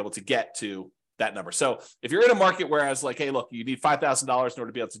order to be able to get to that number. So if you're in a market where I was like, hey, look, you need $5,000 in order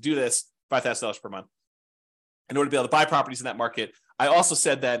to be able to do this, $5,000 per month, in order to be able to buy properties in that market, I also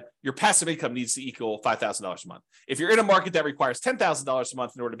said that your passive income needs to equal $5,000 a month. If you're in a market that requires $10,000 a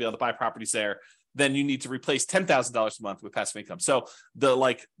month in order to be able to buy properties there, then you need to replace $10,000 a month with passive income. So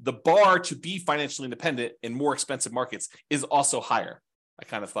the bar to be financially independent in more expensive markets is also higher. I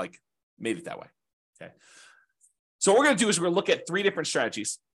kind of made it that way. Okay. So what we're going to do is we're going to look at 3 different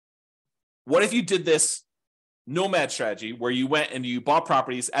strategies. What if you did this nomad strategy where you went and you bought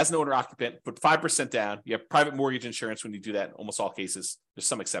properties as an owner occupant, put 5% down, you have private mortgage insurance when you do that in almost all cases. There's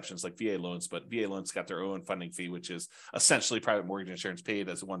some exceptions like VA loans, but VA loans got their own funding fee, which is essentially private mortgage insurance paid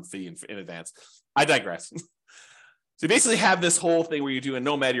as one fee in advance. I digress. So you basically have this whole thing where you do a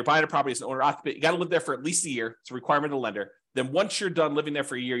nomad, you're buying a property as an owner occupant, you got to live there for at least a year. It's a requirement of the lender. Then once you're done living there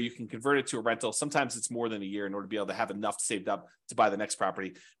for a year, you can convert it to a rental. Sometimes it's more than a year in order to be able to have enough saved up to buy the next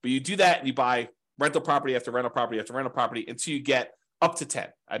property. But you do that and you buy rental property after rental property after rental property until you get up to 10.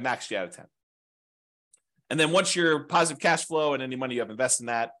 I maxed you out of 10. And then once your positive cash flow and any money you have invested in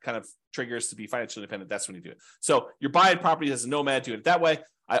that kind of triggers to be financially independent, that's when you do it. So you're buying property as a nomad, doing it that way.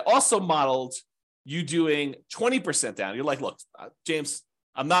 I also modeled you doing 20% down. You're like, look, James,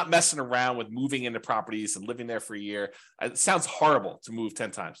 I'm not messing around with moving into properties and living there for a year. It sounds horrible to move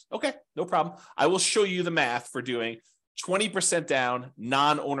 10 times. Okay, no problem. I will show you the math for doing 20% down,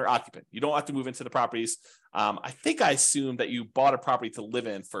 non-owner occupant. You don't have to move into the properties. I think I assumed that you bought a property to live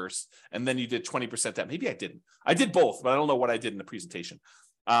in first, and then you did 20% down. Maybe I didn't. I did both, but I don't know what I did in the presentation.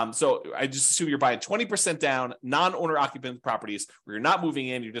 So I just assume you're buying 20% down, non-owner occupant properties where you're not moving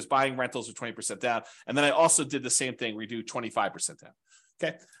in, you're just buying rentals with 20% down. And then I also did the same thing where you do 25% down.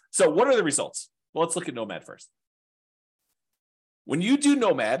 Okay. So what are the results? Well, let's look at Nomad first. When you do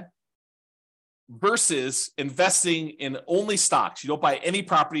Nomad versus investing in only stocks, you don't buy any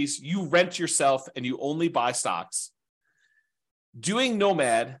properties, you rent yourself and you only buy stocks. Doing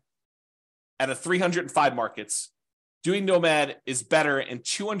Nomad at a 305 markets, doing Nomad is better in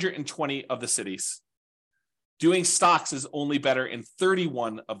 220 of the cities. Doing stocks is only better in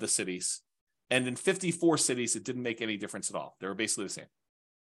 31 of the cities. And in 54 cities, it didn't make any difference at all. They were basically the same.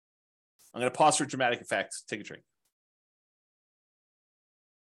 I'm going to pause for dramatic effect. Take a drink.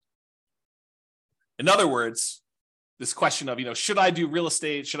 In other words, this question of, should I do real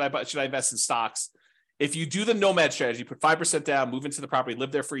estate? Should I invest in stocks? If you do the Nomad strategy, put 5% down, move into the property,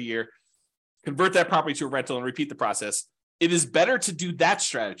 live there for a year, convert that property to a rental and repeat the process, it is better to do that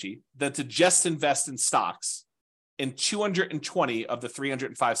strategy than to just invest in stocks in 220 of the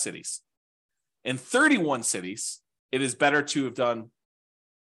 305 cities. In 31 cities, it is better to have done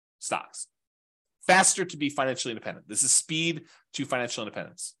stocks. Faster to be financially independent. This is speed to financial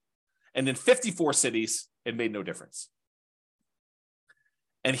independence. And in 54 cities, it made no difference.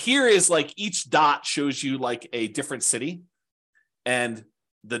 And here is each dot shows you a different city. And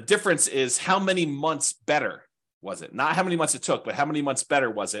the difference is how many months better was it? Not how many months it took, but how many months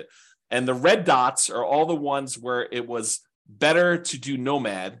better was it? And the red dots are all the ones where it was better to do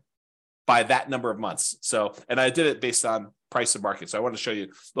Nomad by that number of months. So, and I did it based on price of market. So I want to show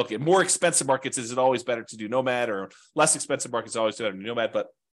you, look, in more expensive markets, is it always better to do Nomad, or less expensive markets always better to do Nomad? But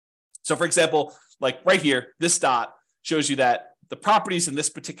so for example, right here, this dot shows you that the properties in this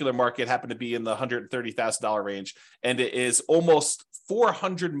particular market happen to be in the $130,000 range. And it is almost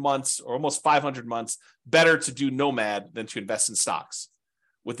 400 months or almost 500 months better to do Nomad than to invest in stocks.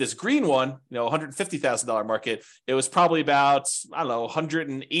 With this green one, $150,000 market, it was probably about,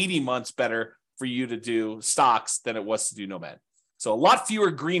 180 months better for you to do stocks than it was to do Nomad. So a lot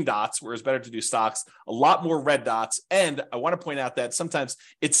fewer green dots, where it's better to do stocks, a lot more red dots. And I want to point out that sometimes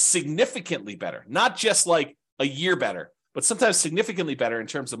it's significantly better, not just like a year better, but sometimes significantly better in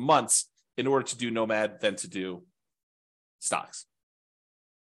terms of months in order to do Nomad than to do stocks.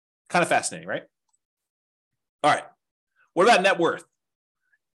 Kind of fascinating, right? All right. What about net worth?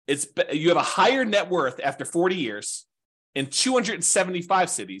 You have a higher net worth after 40 years in 275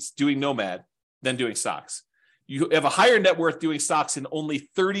 cities doing Nomad than doing stocks. You have a higher net worth doing stocks in only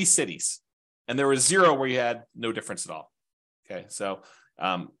 30 cities. And there was 0 where you had no difference at all. Okay. So,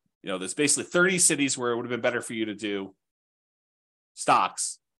 there's basically 30 cities where it would have been better for you to do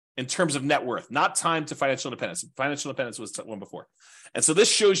stocks in terms of net worth, not time to financial independence. Financial independence was one before. And so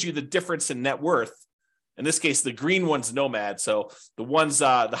this shows you the difference in net worth. In this case, the green one's Nomad. So the ones,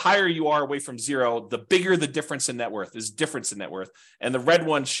 the higher you are away from 0, the bigger the difference in net worth is difference in net worth. And the red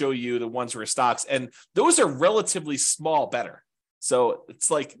ones show you the ones where stocks, and those are relatively small better. So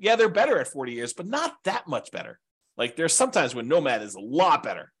it's like, yeah, they're better at 40 years, but not that much better. Like there's sometimes when Nomad is a lot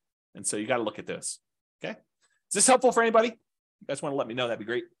better. And so you got to look at this. Okay. Is this helpful for anybody? You guys want to let me know? That'd be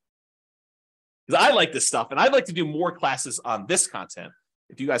great. Because I like this stuff and I'd like to do more classes on this content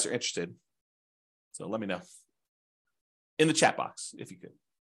if you guys are interested. So let me know in the chat box, if you could,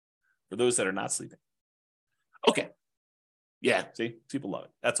 for those that are not sleeping. Okay. Yeah. See, people love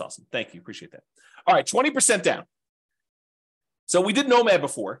it. That's awesome. Thank you. Appreciate that. All right. 20% down. So we did Nomad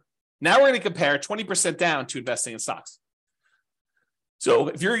before. Now we're going to compare 20% down to investing in stocks. So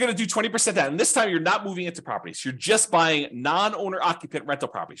if you're going to do 20% down, and this time you're not moving into properties, you're just buying non-owner occupant rental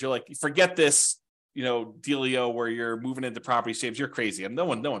properties. You're like, forget this, dealio where you're moving into properties, James, you're crazy. And no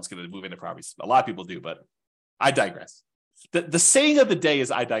one's going to move into properties. A lot of people do, but I digress. The saying of the day is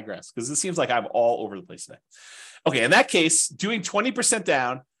I digress, because it seems like I'm all over the place today. Okay. In that case, doing 20%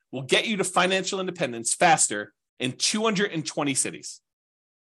 down will get you to financial independence faster in 220 cities.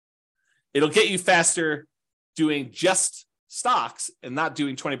 It'll get you faster doing just stocks and not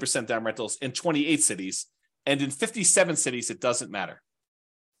doing 20% down rentals in 28 cities. And in 57 cities, it doesn't matter.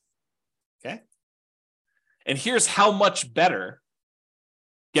 Okay. And here's how much better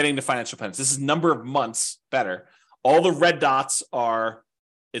getting to financial independence. This is number of months better. All the red dots are,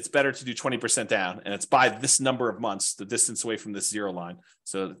 it's better to do 20% down, and it's by this number of months, the distance away from this 0 line.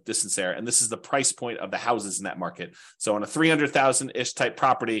 So the distance there. And this is the price point of the houses in that market. So on a 300,000-ish type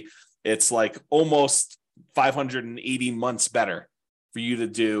property, it's like almost 580 months better for you to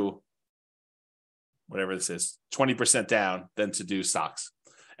do whatever this is, 20% down than to do stocks.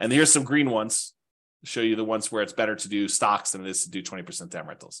 And here's some green ones to show you the ones where it's better to do stocks than it is to do 20% down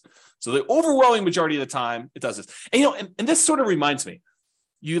rentals. So the overwhelming majority of the time, it does this. And this sort of reminds me,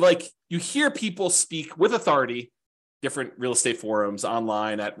 you hear people speak with authority, different real estate forums,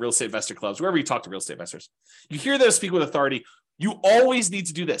 online, at real estate investor clubs, wherever you talk to real estate investors. You hear them speak with authority. You always need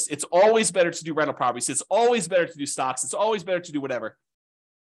to do this. It's always better to do rental properties. It's always better to do stocks. It's always better to do whatever.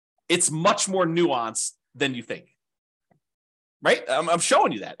 It's much more nuanced than you think, right? I'm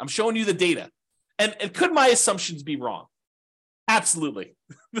showing you that. I'm showing you the data. And could my assumptions be wrong? Absolutely.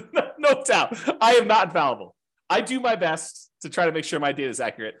 No doubt. I am not infallible. I do my best to try to make sure my data is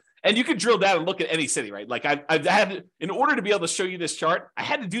accurate. And you can drill down and look at any city, right? Like I've had, in order to be able to show you this chart, I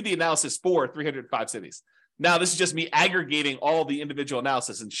had to do the analysis for 305 cities. Now, this is just me aggregating all the individual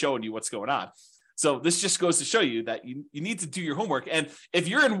analysis and showing you what's going on. So this just goes to show you that you need to do your homework. And if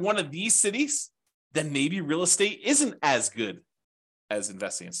you're in one of these cities, then maybe real estate isn't as good as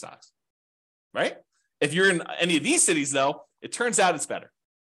investing in stocks, right? If you're in any of these cities, though, it turns out it's better.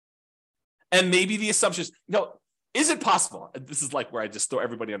 And maybe the assumptions, is it possible? This is like where I just throw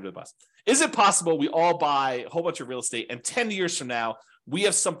everybody under the bus. Is it possible we all buy a whole bunch of real estate and 10 years from now, we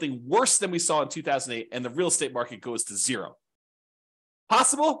have something worse than we saw in 2008 and the real estate market goes to 0?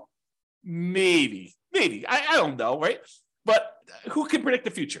 Possible? Maybe. I don't know, right? But who can predict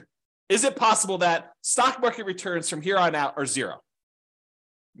the future? Is it possible that stock market returns from here on out are 0?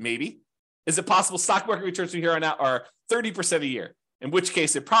 Maybe. Is it possible stock market returns from here on out are 30% a year? In which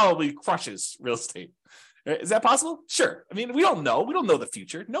case it probably crushes real estate. Is that possible? Sure. I mean, we don't know. We don't know the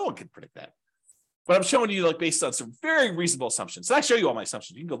future. No one can predict that. But I'm showing you based on some very reasonable assumptions. So I show you all my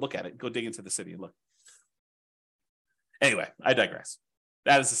assumptions. You can go look at it, go dig into the city and look. Anyway, I digress.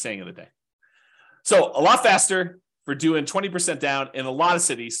 That is the saying of the day. So a lot faster for doing 20% down in a lot of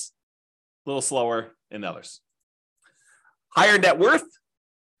cities, a little slower in others. Higher net worth.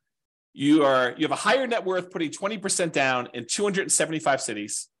 You have a higher net worth putting 20% down in 275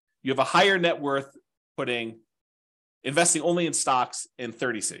 cities. You have a higher net worth investing only in stocks in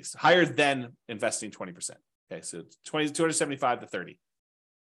 30 cities, higher than investing 20%. Okay, so 275 to 30.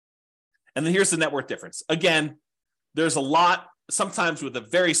 And then here's the net worth difference. Again, there's a lot sometimes with a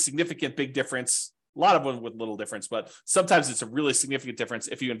very significant big difference, a lot of them with little difference, but sometimes it's a really significant difference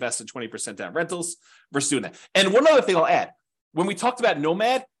if you invest in 20% down rentals versus doing that. And one other thing I'll add, when we talked about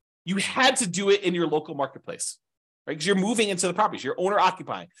Nomad, you had to do it in your local marketplace, right? Because you're moving into the properties, you're owner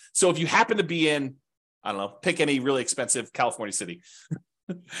occupying. So if you happen to be in, I don't know, pick any really expensive California city,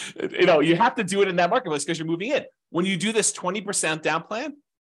 you have to do it in that marketplace because you're moving in. When you do this 20% down plan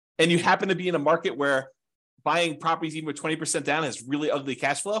and you happen to be in a market where buying properties even with 20% down has really ugly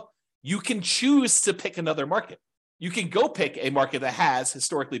cash flow, you can choose to pick another market. You can go pick a market that has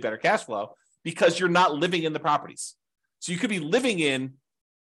historically better cash flow because you're not living in the properties. So you could be living in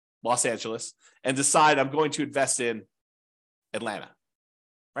Los Angeles and decide I'm going to invest in Atlanta,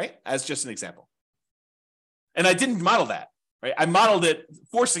 right? As just an example. And I didn't model that, right? I modeled it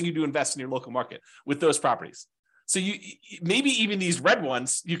forcing you to invest in your local market with those properties. So you maybe even these red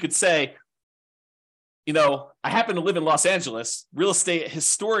ones, you could say, I happen to live in Los Angeles. Real estate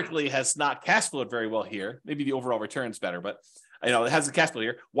historically has not cash flowed very well here. Maybe the overall return's better, but it has a cash flow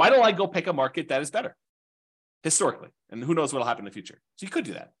here. Why don't I go pick a market that is better historically? And who knows what'll happen in the future. So you could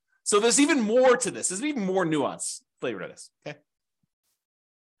do that. So there's even more to this. There's even more nuance flavor to this. Okay.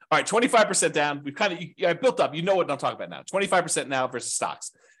 All right, 25% down. We've I built up. You know what I'm talking about now. 25% now versus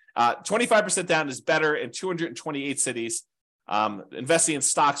stocks. 25% down is better in 228 cities. Investing in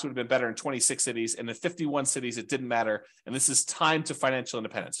stocks would have been better in 26 cities, and in 51 cities, it didn't matter. And this is time to financial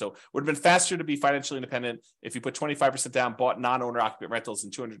independence. So it would have been faster to be financially independent if you put 25% down, bought non-owner occupant rentals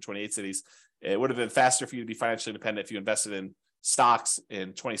in 228 cities. It would have been faster for you to be financially independent if you invested in stocks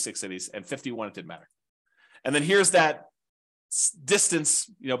in 26 cities, and 51, it didn't matter. And then here's that distance,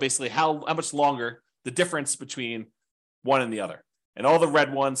 basically how much longer the difference between one and the other. And all the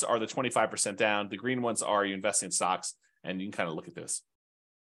red ones are the 25% down. The green ones are you invest in stocks. And you can kind of look at this.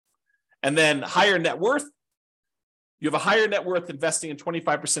 And then higher net worth. You have a higher net worth investing in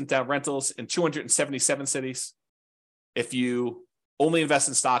 25% down rentals in 277 cities. If you only invest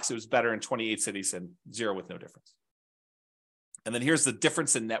in stocks, it was better in 28 cities and 0 with no difference. And then here's the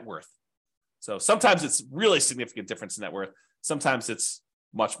difference in net worth. So sometimes it's really significant difference in net worth. Sometimes it's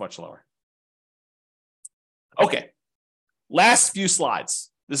much, much lower. Okay. Last few slides.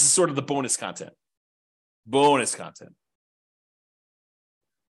 This is sort of the bonus content. Bonus content.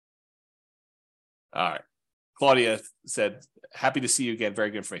 All right. Claudia said, happy to see you again. Very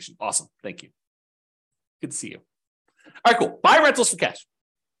good information. Awesome. Thank you. Good to see you. All right, cool. Buy rentals for cash.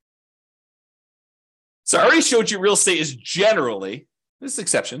 So I already showed you real estate is generally, there's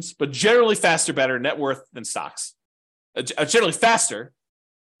exceptions, but generally faster, better net worth than stocks. Generally faster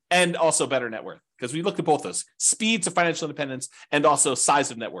and also better net worth. Because we looked at both those. Speed to financial independence and also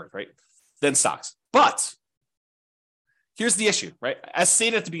size of net worth, right? Than stocks. But here's the issue, right? As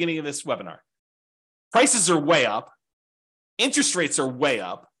stated at the beginning of this webinar, prices are way up, interest rates are way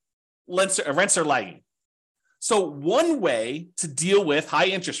up, rents are lagging. So one way to deal with high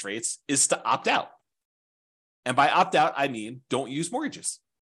interest rates is to opt out. And by opt out, I mean don't use mortgages.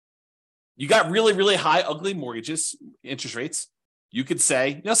 You got really, really high, ugly mortgages, interest rates. You could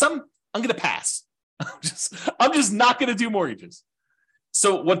say, something, I'm going to pass. I'm just not going to do mortgages.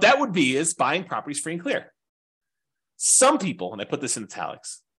 So what that would be is buying properties free and clear. Some people, and I put this in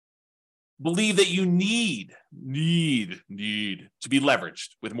italics, believe that you need to be leveraged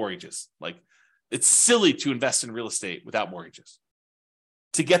with mortgages. Like it's silly to invest in real estate without mortgages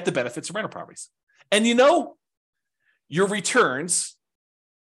to get the benefits of rental properties. And your returns,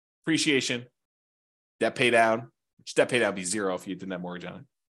 appreciation, debt pay down, which debt pay down would be 0 if you didn't have mortgage on it,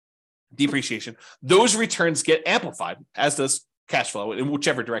 depreciation, those returns get amplified, as does cash flow in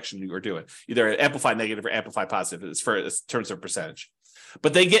whichever direction you are doing, either amplified negative or amplified positive in terms of percentage.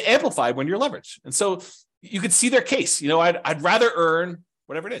 But they get amplified when you're leveraged. And so you could see their case. I'd rather earn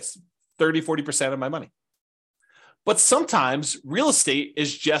whatever it is, 30, 40% of my money. But sometimes real estate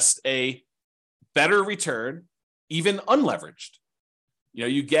is just a better return, even unleveraged.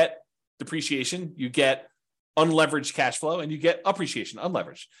 You get depreciation, you get unleveraged cash flow, and you get appreciation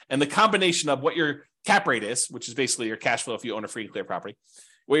unleveraged. And the combination of what your cap rate is, which is basically your cash flow if you own a free and clear property,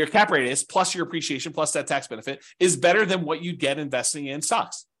 what your cap rate is, plus your appreciation, plus that tax benefit, is better than what you'd get investing in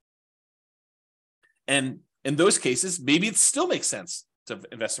stocks. And in those cases, maybe it still makes sense to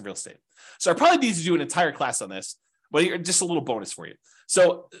invest in real estate. So I probably need to do an entire class on this, but just a little bonus for you.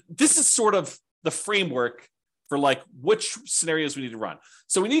 So this is sort of the framework for which scenarios we need to run.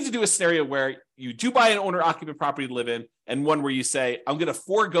 So we need to do a scenario where you do buy an owner-occupant property to live in, and one where you say, I'm going to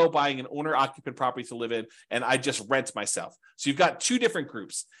forego buying an owner-occupant property to live in, and I just rent myself. So you've got two different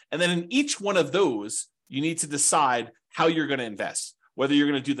groups. And then in each one of those, you need to decide how you're going to invest. whether you're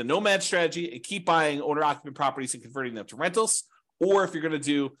going to do the nomad strategy and keep buying owner-occupant properties and converting them to rentals, or if you're going to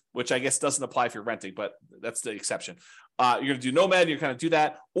do, which I guess doesn't apply if you're renting, but that's the exception. You're going to do nomad, you're going to do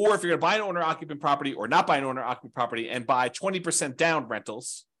that. Or if you're going to buy an owner-occupant property or not buy an owner-occupant property and buy 20% down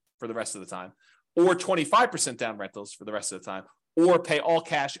rentals for the rest of the time, or 25% down rentals for the rest of the time, or pay all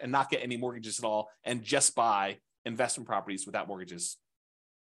cash and not get any mortgages at all and just buy investment properties without mortgages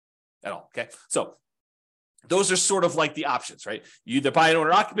at all. Okay. So those are sort of like the options, right? You either buy an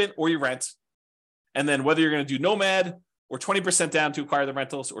owner-occupant or you rent. And then whether you're going to do nomad or 20% down to acquire the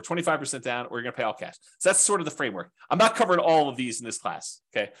rentals, or 25% down, or you're going to pay all cash. So that's sort of the framework. I'm not covering all of these in this class,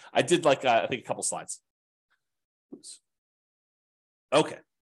 okay? I did I think a couple slides. Oops. Okay.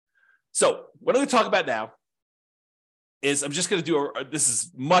 So what I'm going to talk about now is I'm just going to do, this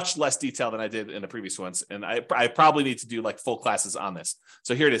is much less detail than I did in the previous ones, and I probably need to do like full classes on this.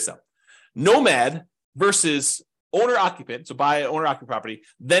 So here it is though. Nomad versus owner-occupant, so buy an owner-occupant property,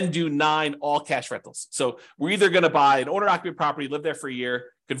 then do 9 all-cash rentals. So we're either going to buy an owner-occupant property, live there for a year,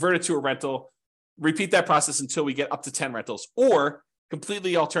 convert it to a rental, repeat that process until we get up to 10 rentals, or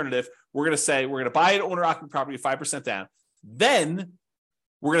completely alternative, we're going to say we're going to buy an owner-occupant property 5% down, then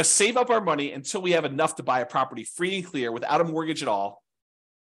we're going to save up our money until we have enough to buy a property free and clear without a mortgage at all.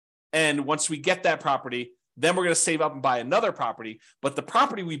 And once we get that property, then we're going to save up and buy another property, but the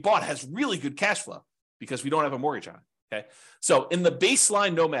property we bought has really good cash flow because we don't have a mortgage on it, okay? So in the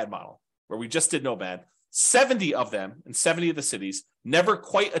baseline nomad model, where we just did nomad, 70 of them in 70 of the cities never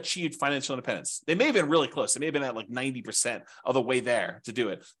quite achieved financial independence. They may have been really close. They may have been at like 90% of the way there to do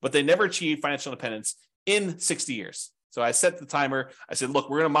it, but they never achieved financial independence in 60 years. So I set the timer. I said, look,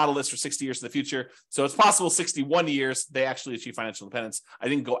 we're going to model this for 60 years in the future. So it's possible 61 years they actually achieve financial independence. I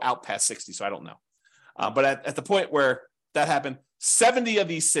didn't go out past 60, so I don't know. But at the point where that happened, 70 of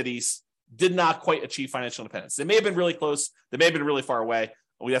these cities did not quite achieve financial independence. They may have been really close. They may have been really far away.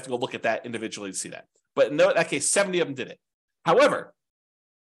 We have to go look at that individually to see that. But in that case, 70 of them did it. However,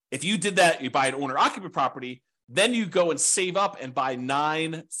 if you did that, you buy an owner-occupant property, then you go and save up and buy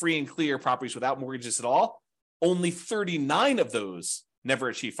 9 free and clear properties without mortgages at all. Only 39 of those never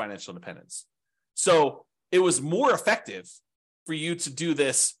achieved financial independence. So it was more effective for you to do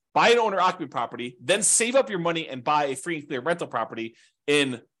this, buy an owner-occupant property, then save up your money and buy a free and clear rental property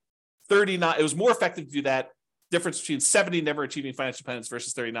in 39. It was more effective to do that. Difference between 70 never achieving financial independence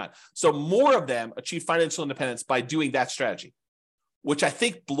versus 39. So more of them achieve financial independence by doing that strategy, which I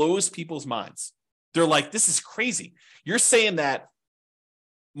think blows people's minds. They're like, this is crazy. You're saying that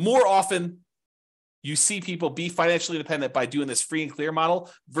more often you see people be financially independent by doing this free and clear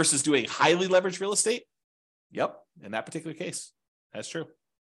model versus doing highly leveraged real estate? Yep, in that particular case, that's true.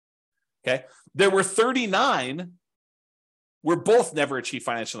 Okay, there were 39 where both never achieved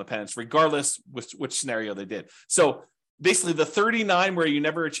financial independence, regardless which scenario they did. So basically the 39 where you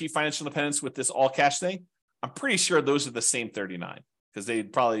never achieve financial independence with this all cash thing, I'm pretty sure those are the same 39 because they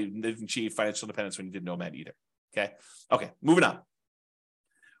probably didn't achieve financial independence when you did nomad either. Okay, moving on.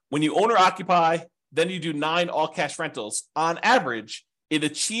 When you own or occupy, then you do 9 all cash rentals. On average, it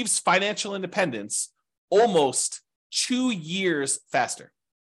achieves financial independence almost 2 years faster.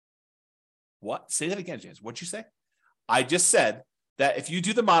 What? Say that again, James. What'd you say? I just said that if you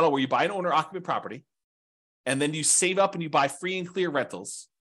do the model where you buy an owner-occupant property and then you save up and you buy free and clear rentals,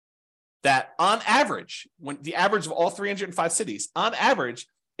 that on average, when the average of all 305 cities, on average,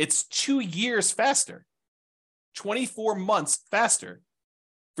 it's 2 years faster, 24 months faster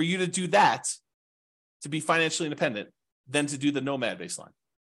for you to do that to be financially independent than to do the nomad baseline.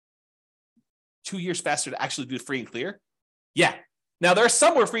 2 years faster to actually do free and clear? Yeah. Now, there are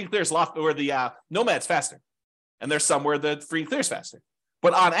some where free and clear is a lot, where the nomad's faster. And there's some where the free and clear is faster.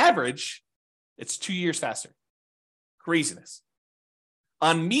 But on average, it's 2 years faster. Craziness.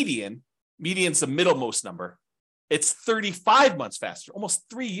 On median's the middlemost number. It's 35 months faster, almost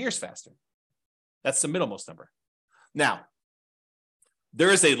 3 years faster. That's the middlemost number. Now,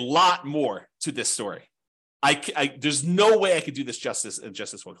 there is a lot more to this story. There's no way I could do this justice in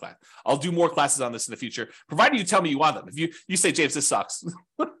just this one class. I'll do more classes on this in the future, provided you tell me you want them. If you say, James, this sucks.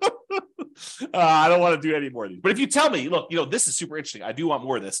 I don't want to do any more of these. But if you tell me, look, this is super interesting, I do want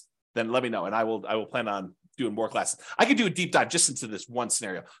more of this, then let me know, and I will plan on doing more classes. I could do a deep dive just into this one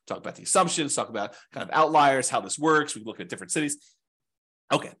scenario, talk about the assumptions, talk about kind of outliers, how this works. We can look at different cities.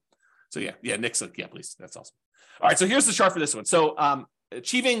 Okay. So yeah, Nick's like, yeah, please. That's awesome. All right. So here's the chart for this one. So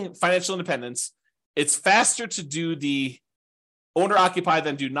achieving financial independence, it's faster to do the owner-occupy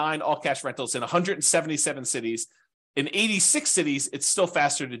than do 9 all-cash rentals in 177 cities. In 86 cities, it's still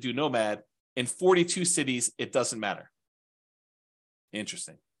faster to do nomad. In 42 cities, it doesn't matter.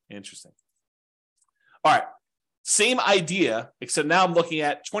 Interesting. All right. Same idea, except now I'm looking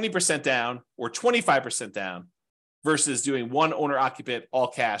at 20% down or 25% down versus doing one owner occupant, all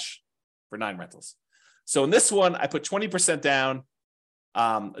cash for 9 rentals. So in this one, I put 20% down,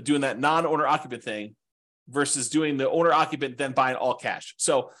 doing that non-owner occupant thing versus doing the owner occupant, then buying all cash.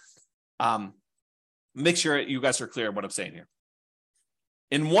 So make sure you guys are clear on what I'm saying here.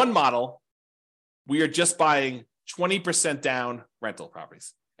 In one model, we are just buying 20% down rental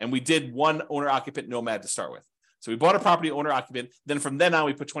properties. And we did one owner occupant nomad to start with. So we bought a property owner occupant. Then from then on,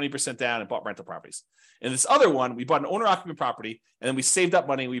 we put 20% down and bought rental properties. In this other one, we bought an owner occupant property and then we saved up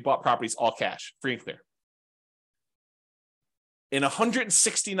money. And we bought properties all cash, free and clear. In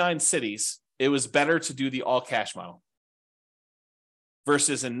 169 cities, it was better to do the all cash model.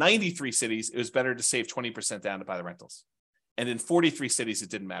 Versus in 93 cities, it was better to save 20% down to buy the rentals. And in 43 cities, it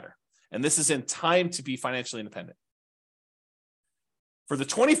didn't matter. And this is in time to be financially independent. For the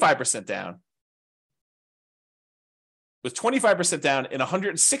 25% down, with 25% down in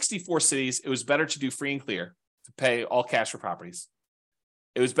 164 cities, it was better to do free and clear, to pay all cash for properties.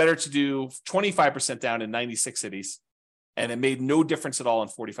 It was better to do 25% down in 96 cities, and it made no difference at all in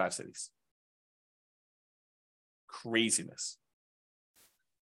 45 cities. Craziness.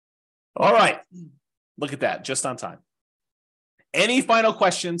 All right. Look at that, just on time. Any final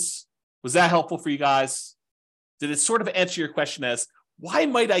questions? Was that helpful for you guys? Did it sort of answer your question as, why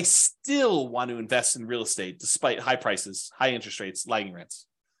might I still want to invest in real estate despite high prices, high interest rates, lagging rents?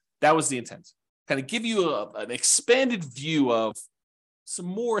 That was the intent. Kind of give you an expanded view of some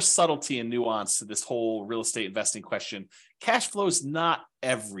more subtlety and nuance to this whole real estate investing question. Cash flow is not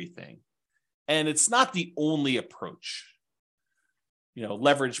everything, and it's not the only approach.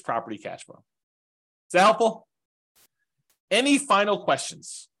 Leverage property cash flow. Is that helpful? Any final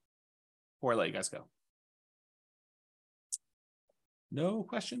questions before I let you guys go? No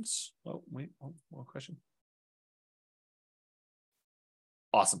questions? Oh, wait, one question.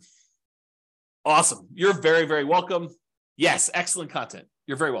 Awesome. You're very, very welcome. Yes, excellent content.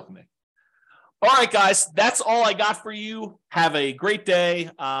 You're very welcome, Nick. All right, guys, that's all I got for you. Have a great day.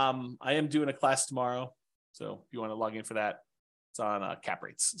 I am doing a class tomorrow, so if you want to log in for that, it's on cap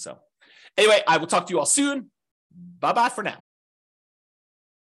rates. So anyway, I will talk to you all soon. Bye-bye for now.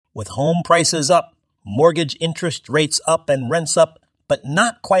 With home prices up, mortgage interest rates up, and rents up, but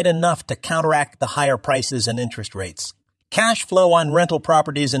not quite enough to counteract the higher prices and interest rates. Cash flow on rental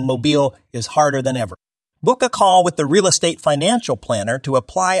properties in Mobile is harder than ever. Book a call with the Real Estate Financial Planner to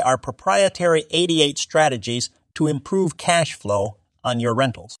apply our proprietary 88 strategies to improve cash flow on your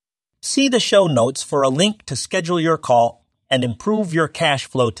rentals. See the show notes for a link to schedule your call and improve your cash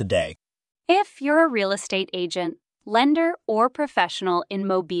flow today. If you're a real estate agent, lender, or professional in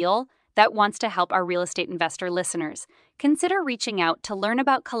Mobile that wants to help our real estate investor listeners, consider reaching out to learn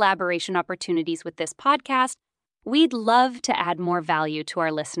about collaboration opportunities with this podcast. We'd love to add more value to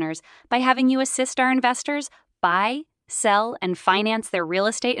our listeners by having you assist our investors buy, sell, and finance their real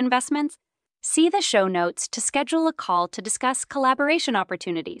estate investments. See the show notes to schedule a call to discuss collaboration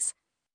opportunities.